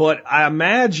 But I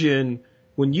imagine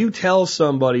when you tell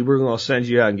somebody we're going to send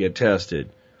you out and get tested,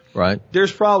 right?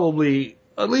 There's probably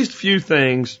at least a few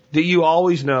things that you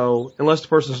always know, unless the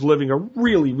person's living a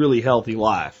really, really healthy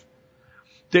life,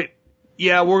 that,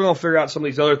 yeah, we're going to figure out some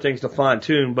of these other things to fine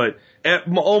tune, but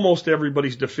almost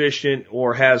everybody's deficient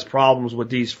or has problems with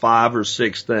these 5 or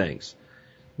 6 things.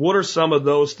 What are some of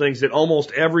those things that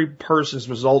almost every person's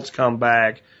results come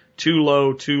back too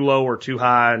low, or too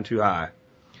high, and too high?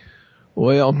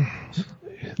 Well,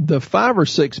 the 5 or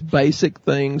 6 basic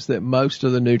things that most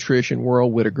of the nutrition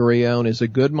world would agree on is a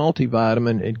good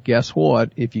multivitamin, and guess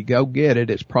what? If you go get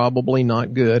it, it's probably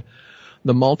not good.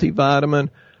 The multivitamin,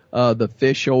 the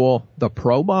fish oil, the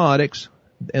probiotics,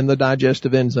 and the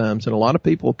digestive enzymes. And a lot of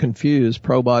people confuse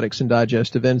probiotics and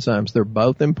digestive enzymes. They're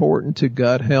both important to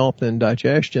gut health and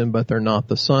digestion, but they're not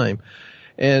the same.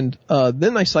 And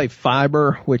then they say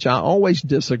fiber, which I always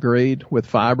disagreed with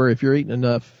fiber. If you're eating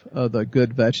enough of the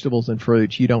good vegetables and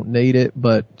fruits, you don't need it.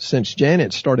 But since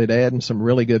Janet started adding some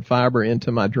really good fiber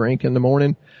into my drink in the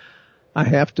morning, I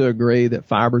have to agree that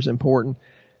fiber is important.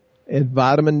 And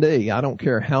vitamin D, I don't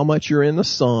care how much you're in the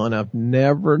sun. I've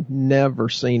never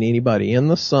seen anybody in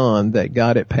the sun that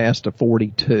got it past a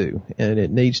 42, and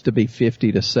it needs to be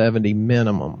 50 to 70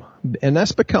 minimum. And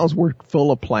that's because we're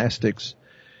full of plastics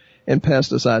and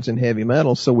pesticides and heavy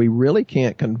metals, so we really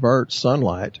can't convert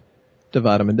sunlight to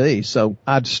vitamin D. So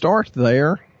I'd start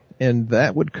there, and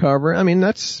that would cover, I mean,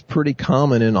 that's pretty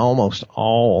common in almost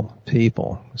all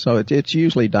people. So it's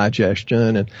usually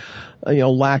digestion and,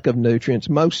 lack of nutrients.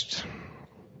 Most,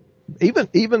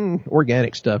 even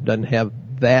organic stuff doesn't have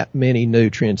that many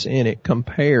nutrients in it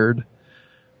compared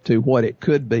to what it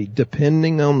could be,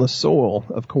 depending on the soil,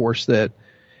 of course, that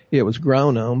it was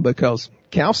grown on, because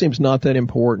calcium's not that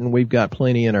important. We've got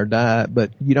plenty in our diet,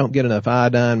 but you don't get enough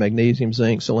iodine, magnesium,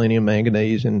 zinc, selenium,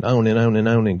 manganese, and on and on and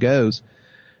on it goes.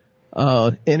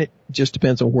 And it just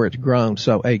depends on where it's grown.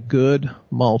 So a good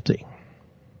multi.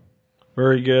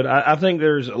 Very good. I think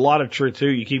there's a lot of truth too.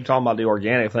 You keep talking about the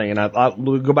organic thing, and I'll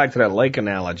go back to that lake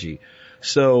analogy.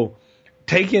 So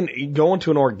going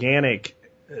to an organic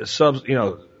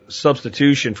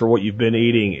substitution for what you've been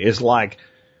eating is like,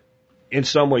 in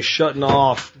some way, shutting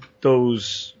off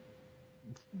those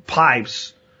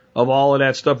pipes of all of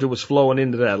that stuff that was flowing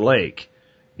into that lake.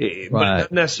 But it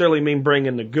doesn't necessarily mean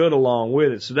bringing the good along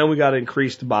with it. So then we got to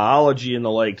increase the biology in the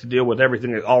lake to deal with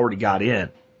everything that already got in.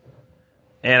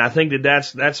 And I think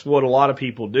that's what a lot of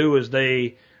people do is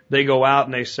they go out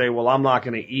and they say, well, I'm not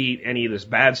going to eat any of this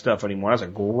bad stuff anymore. That's a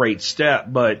great step.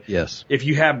 But yes, if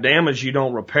you have damage you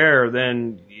don't repair,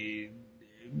 then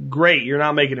great, you're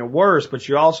not making it worse, but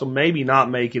you're also maybe not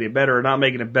making it better or not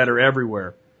making it better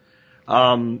everywhere.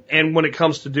 And when it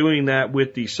comes to doing that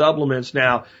with the supplements,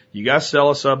 now you guys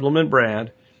sell a supplement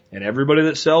brand, and everybody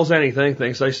that sells anything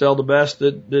thinks they sell the best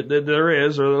that there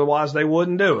is, or otherwise they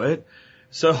wouldn't do it.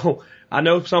 So I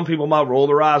know some people might roll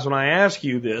their eyes when I ask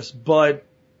you this, but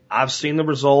I've seen the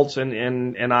results,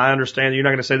 and I understand you're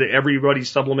not going to say that everybody's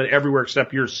supplement everywhere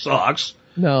except yours sucks.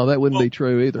 No, that wouldn't be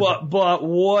true either. But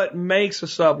what makes a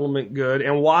supplement good,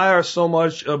 and why are so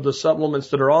much of the supplements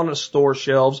that are on the store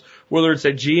shelves, whether it's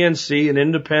at GNC, an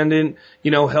independent,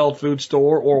 health food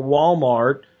store, or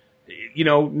Walmart,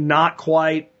 not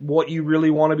quite what you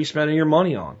really want to be spending your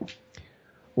money on?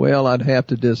 Well, I'd have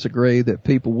to disagree that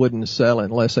people wouldn't sell it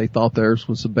unless they thought theirs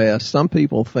was the best. Some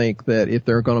people think that if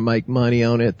they're going to make money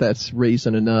on it, that's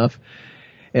reason enough.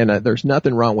 And there's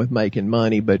nothing wrong with making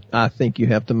money, but I think you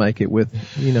have to make it with,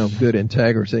 good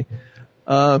integrity.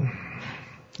 There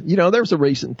was a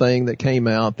recent thing that came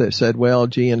out that said, well,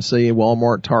 GNC,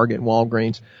 Walmart, Target, and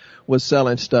Walgreens was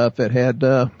selling stuff that had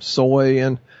soy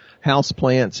and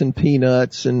houseplants and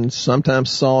peanuts and sometimes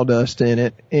sawdust in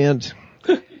it. And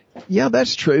yeah,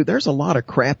 that's true. There's a lot of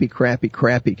crappy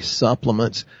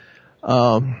supplements.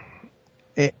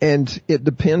 And it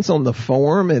depends on the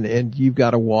form, and you've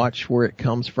got to watch where it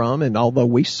comes from. And although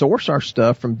we source our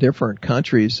stuff from different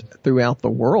countries throughout the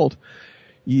world,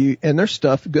 and there's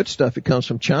good stuff that comes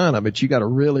from China, but you got to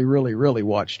really, really, really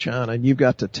watch China, and you've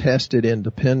got to test it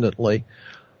independently.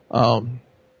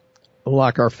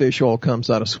 Like our fish oil comes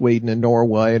out of Sweden and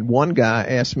Norway, and one guy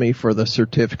asked me for the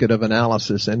certificate of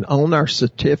analysis, and on our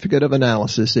certificate of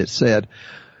analysis it said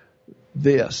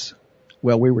this.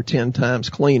 Well, we were 10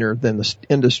 times cleaner than the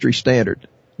industry standard.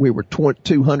 We were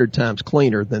 200 times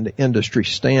cleaner than the industry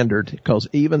standard, because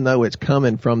even though it's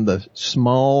coming from the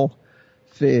small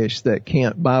fish that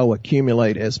can't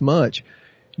bioaccumulate as much,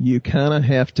 you kind of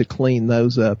have to clean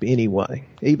those up anyway,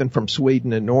 even from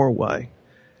Sweden and Norway.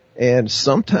 And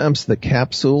sometimes the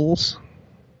capsules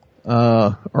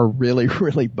are really,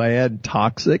 really bad,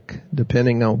 toxic,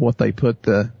 depending on what they put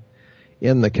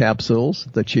in the capsules.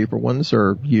 The cheaper ones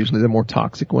are usually the more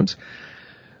toxic ones.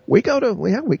 We go to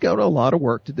a lot of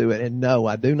work to do it. And no,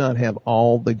 I do not have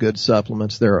all the good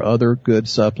supplements. There are other good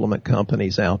supplement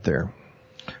companies out there.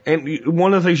 And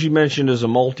one of the things you mentioned is a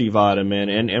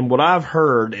multivitamin, and what I've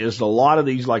heard is a lot of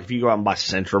these, like if you go out and buy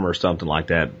Centrum or something like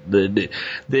that,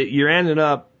 you're ending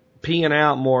up peeing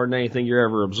out more than anything you're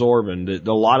ever absorbing.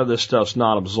 A lot of this stuff's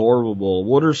not absorbable.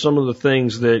 What are some of the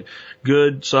things that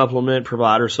good supplement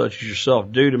providers such as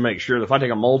yourself do to make sure that if I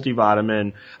take a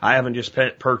multivitamin, I haven't just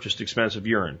purchased expensive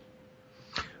urine?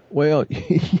 Well,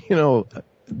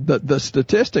 the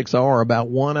statistics are about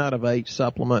 1 out of 8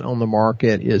 supplement on the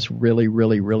market is really,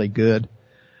 really, really good.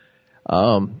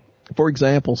 For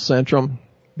example, Centrum,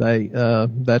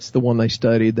 that's the one they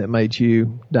studied that made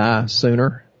you die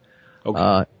sooner.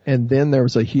 Okay. And then there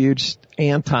was a huge So the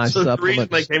reason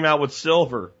anti-supplement. they came out with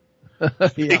silver. Yeah.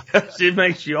 Because it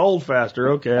makes you old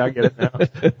faster. Okay, I get it now.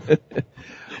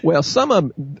 Well, some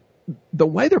of them, the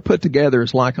way they're put together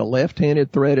is like a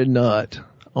left-handed threaded nut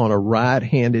on a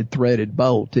right-handed threaded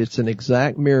bolt. It's an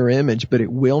exact mirror image, but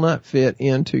it will not fit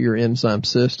into your enzyme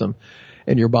system.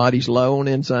 And your body's low on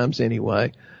enzymes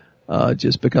anyway,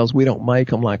 just because we don't make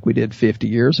them like we did 50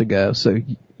 years ago. So,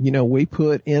 we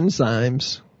put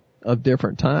enzymes of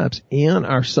different types in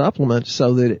our supplements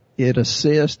so that it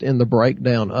assists in the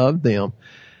breakdown of them.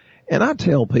 And I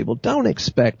tell people, don't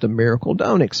expect a miracle.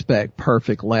 Don't expect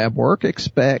perfect lab work.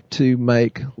 Expect to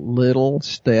make little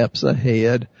steps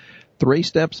ahead. 3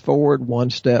 steps forward, 1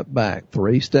 step back.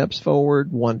 3 steps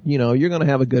forward, 1, you're going to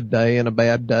have a good day and a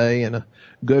bad day and a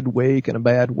good week and a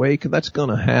bad week. That's going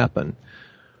to happen.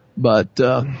 But,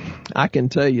 I can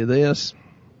tell you this,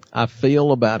 I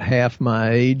feel about half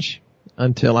my age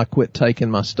until I quit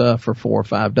taking my stuff for 4 or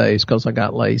 5 days because I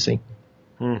got lazy.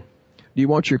 Do you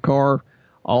want your car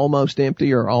almost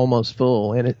empty or almost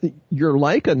full? And your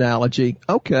lake analogy,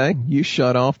 okay, you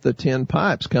shut off the 10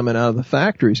 pipes coming out of the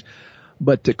factories.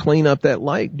 But to clean up that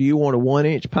lake, do you want a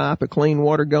 1-inch pipe of clean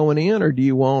water going in, or do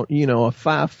you want, a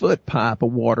 5-foot pipe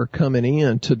of water coming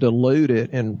in to dilute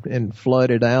it and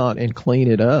flood it out and clean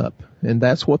it up? And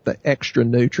that's what the extra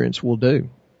nutrients will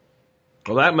do.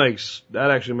 Well, that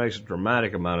actually makes a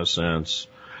dramatic amount of sense.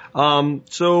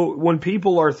 So when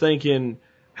people are thinking,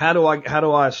 how do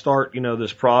I start,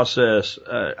 this process?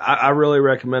 I really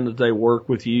recommend that they work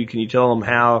with you. Can you tell them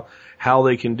how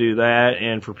they can do that?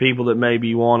 And for people that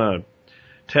maybe want to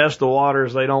test the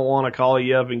waters, they don't want to call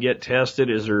you up and get tested,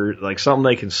 is there like something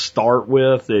they can start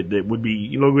with that would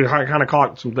be, we kind of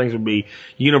caught some things would be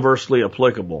universally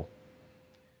applicable?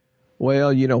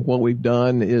 Well, what we've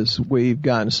done is we've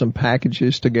gotten some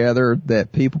packages together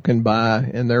that people can buy,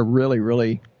 and they're really,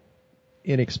 really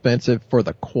inexpensive for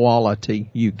the quality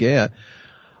you get.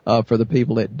 For the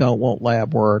people that don't want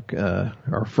lab work, are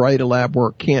afraid of lab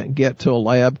work, can't get to a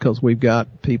lab because we've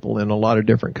got people in a lot of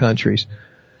different countries.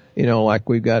 Like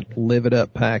we've got Live It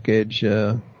Up package.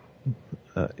 Here's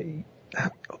the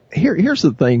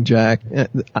thing, Jack.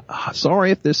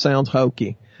 Sorry if this sounds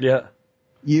hokey. Yeah.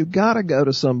 You gotta go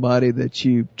to somebody that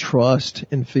you trust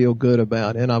and feel good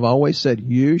about. And I've always said,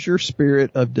 use your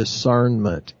spirit of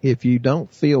discernment. If you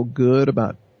don't feel good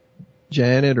about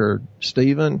Janet or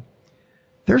Stephen,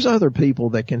 there's other people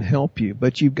that can help you,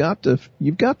 but you've got to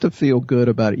feel good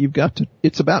about it.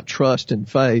 It's about trust and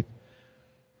faith.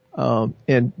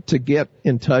 And to get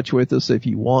in touch with us if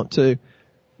you want to,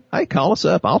 hey, call us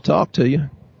up. I'll talk to you.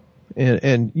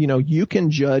 And you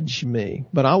can judge me,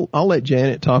 but I'll let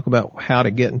Janet talk about how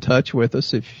to get in touch with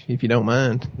us if you don't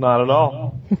mind. Not at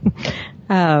all.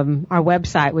 Our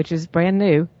website, which is brand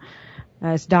new,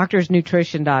 is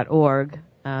doctorsnutrition.org.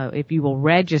 If you will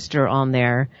register on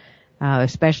there,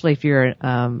 especially if you're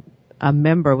a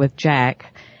member with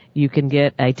Jack, you can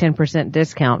get a 10%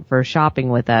 discount for shopping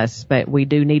with us, but we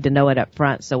do need to know it up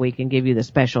front so we can give you the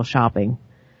special shopping.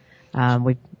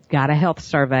 We've got a health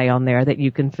survey on there that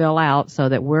you can fill out so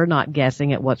that we're not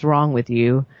guessing at what's wrong with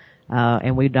you,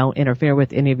 and we don't interfere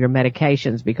with any of your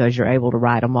medications because you're able to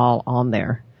write them all on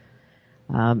there.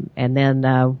 And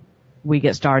then we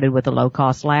get started with the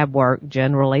low-cost lab work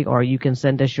generally, or you can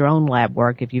send us your own lab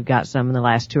work if you've got some in the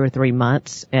last 2 or 3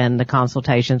 months, and the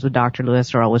consultations with Dr.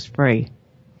 Lewis are always free.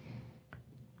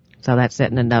 So that's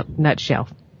it in a nutshell.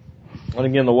 And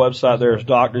again, the website there is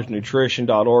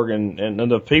doctorsnutrition.org,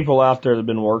 and the people out there that have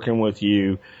been working with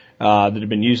you, that have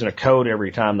been using a code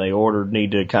every time they order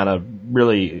need to kind of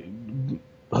really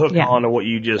hook on to what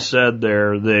you just said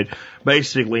there, that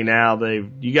basically now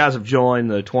you guys have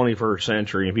joined the 21st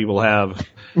century, and people have,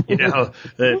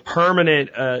 the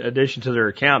permanent addition to their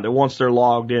account that once they're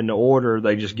logged in to order,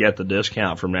 they just get the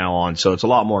discount from now on. So it's a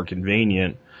lot more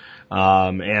convenient.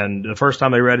 And the first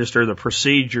time they register, the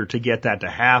procedure to get that to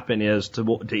happen is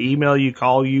to email you,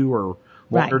 call you, or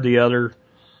one or the other.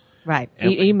 Right.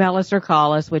 Email us or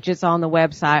call us, which is on the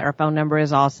website. Our phone number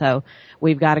is also.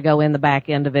 We've got to go in the back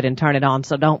end of it and turn it on.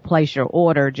 So don't place your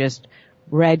order. Just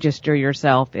register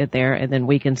yourself in there, and then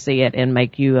we can see it and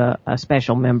make you a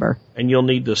special member. And you'll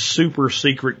need the super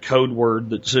secret code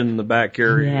word that's in the back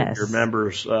area of your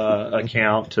member's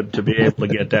account to be able to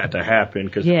get that to happen.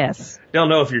 Cause they'll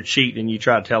know if you're cheating and you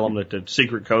try to tell them that the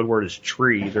secret code word is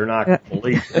tree. They're not going to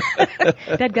believe it.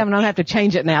 Dadgummit, I'll have to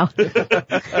change it now.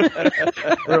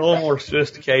 We're a little more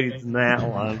sophisticated than that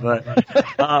one. But,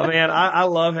 man, I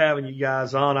love having you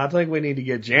guys on. I think we need to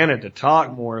get Janet to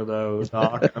talk more, though,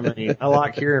 Doc. I mean, I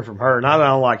like hearing from her. Not that I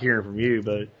don't like hearing from you,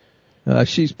 but.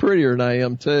 She's prettier than I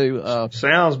am too.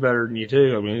 Sounds better than you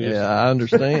too. I mean, yeah, I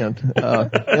understand.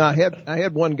 I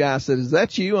had one guy said, "Is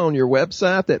that you on your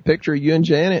website? That picture of you and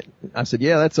Janet?" I said,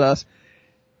 "Yeah, that's us."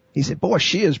 He said, "Boy,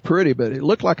 she is pretty, but it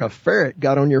looked like a ferret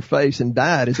got on your face and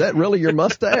died. Is that really your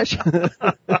mustache?"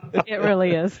 It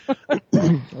really is.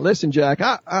 Listen, Jack,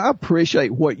 I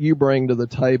appreciate what you bring to the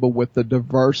table with the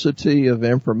diversity of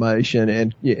information,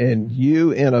 and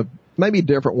you in a maybe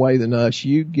different way than us.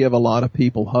 You give a lot of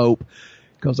people hope,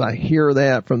 because I hear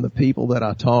that from the people that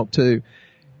I talk to.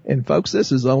 And folks,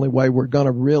 this is the only way we're going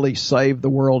to really save the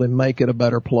world and make it a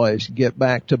better place. Get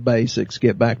back to basics,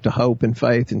 get back to hope and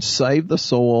faith, and save the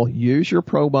soil. Use your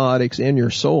probiotics in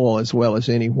your soil as well as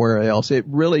anywhere else. It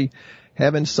really,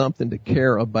 having something to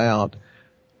care about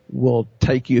will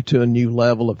take you to a new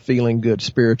level of feeling good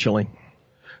spiritually.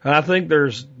 I think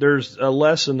there's a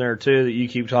lesson there too that you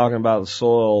keep talking about the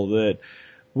soil, that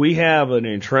we have an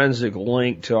intrinsic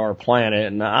link to our planet,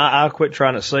 and I quit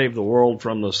trying to save the world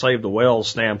from the save the whales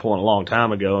standpoint a long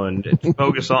time ago, and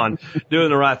focus on doing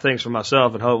the right things for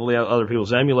myself, and hopefully other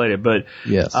people's emulate it. But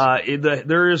yes,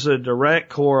 there is a direct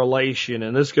correlation,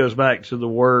 and this goes back to the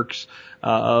works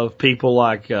of people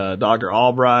like Dr.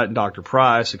 Albright and Dr.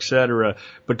 Price, etc.,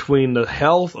 between the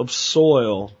health of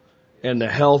soil and the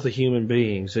health of human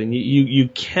beings. And you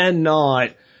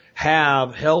cannot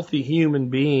have healthy human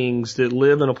beings that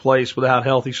live in a place without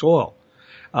healthy soil.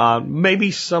 Maybe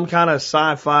some kind of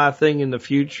sci-fi thing in the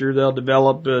future, they'll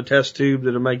develop a test tube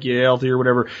that'll make you healthy or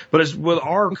whatever. But as with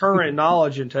our current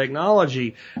knowledge and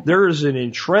technology, there is an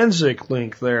intrinsic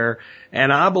link there.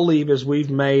 And I believe as we've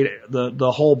made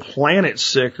the whole planet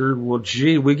sicker, well,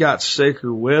 gee, we got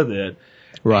sicker with it.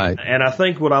 Right. And I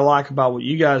think what I like about what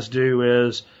you guys do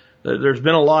is, there's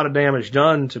been a lot of damage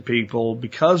done to people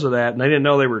because of that, and they didn't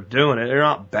know they were doing it. They're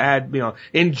not bad,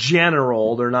 in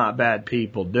general, they're not bad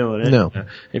people doing it. No.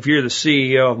 If you're the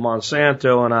CEO of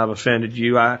Monsanto and I've offended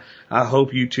you, I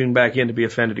hope you tune back in to be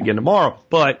offended again tomorrow.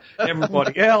 But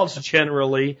everybody else,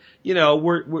 generally,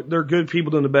 they're good people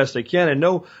doing the best they can, and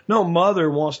no mother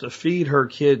wants to feed her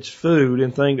kids food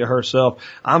and think to herself,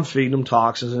 I'm feeding them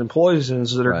toxins and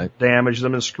poisons that are damage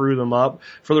them and screw them up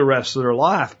for the rest of their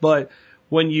life. But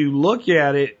when you look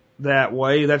at it that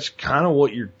way, that's kind of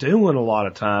what you're doing a lot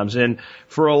of times. And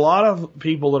for a lot of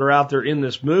people that are out there in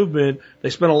this movement, they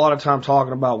spend a lot of time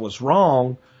talking about what's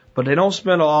wrong, but they don't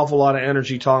spend an awful lot of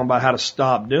energy talking about how to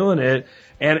stop doing it.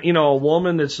 And, a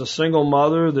woman that's a single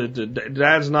mother, that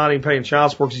dad's not even paying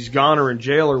child support because he's gone or in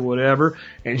jail or whatever,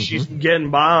 and she's getting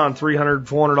by on $300,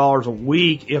 $400 a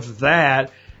week, if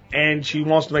that, and she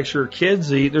wants to make sure her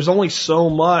kids eat. There's only so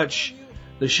much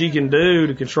that she can do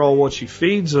to control what she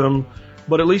feeds them,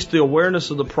 but at least the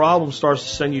awareness of the problem starts to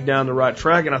send you down the right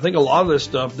track. And I think a lot of this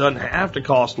stuff doesn't have to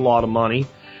cost a lot of money.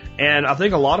 And I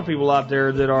think a lot of people out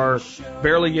there that are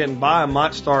barely getting by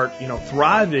might start,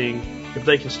 thriving if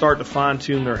they can start to fine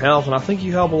tune their health. And I think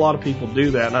you help a lot of people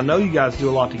do that. And I know you guys do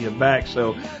a lot to give back,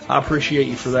 so I appreciate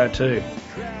you for that too.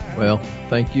 Well,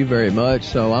 thank you very much.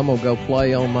 So I'm going to go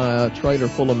play on my trailer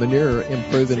full of manure,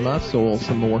 improving my soil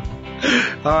some more.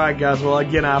 All right, guys. Well,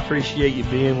 again, I appreciate you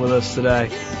being with us today.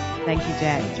 Thank you,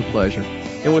 Jack. It's a pleasure.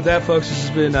 And with that, folks, this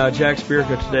has been Jack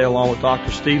Spirko today, along with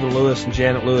Dr. Stephen Lewis and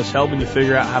Janet Lewis, helping you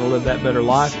figure out how to live that better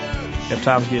life if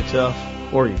times get tough,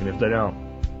 or even if they don't.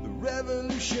 The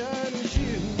revolution is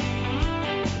you.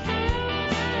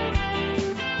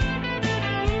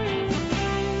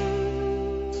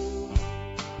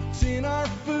 It's in our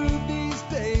food these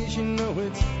days,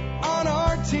 it's on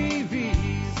our TVs.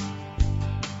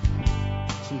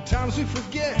 Sometimes we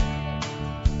forget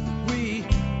we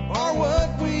are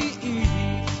what we eat.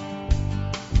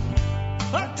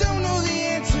 I don't know the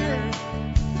answer.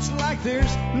 It's like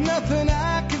there's nothing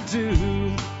I can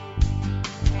do.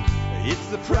 It's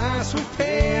the price we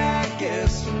pay, I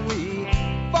guess, when we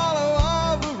follow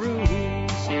all the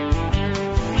rules.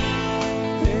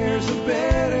 There's a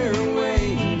better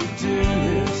way to do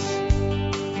this.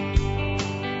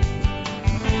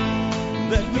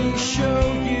 Let me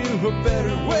show you a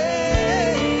better way.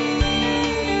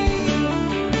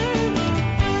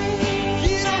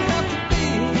 You don't have to be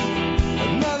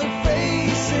another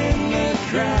face in the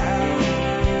crowd.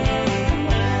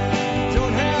 You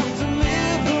don't have to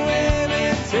live the way they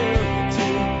tell you to.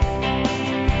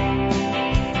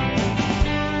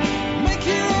 Make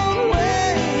your own way,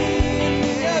 and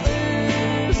the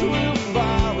others will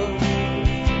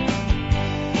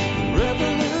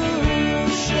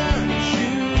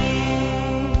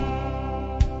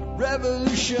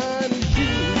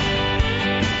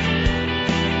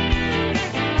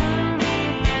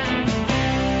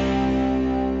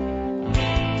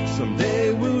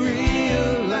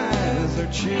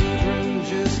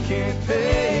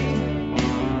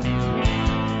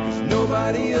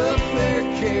mighty affair.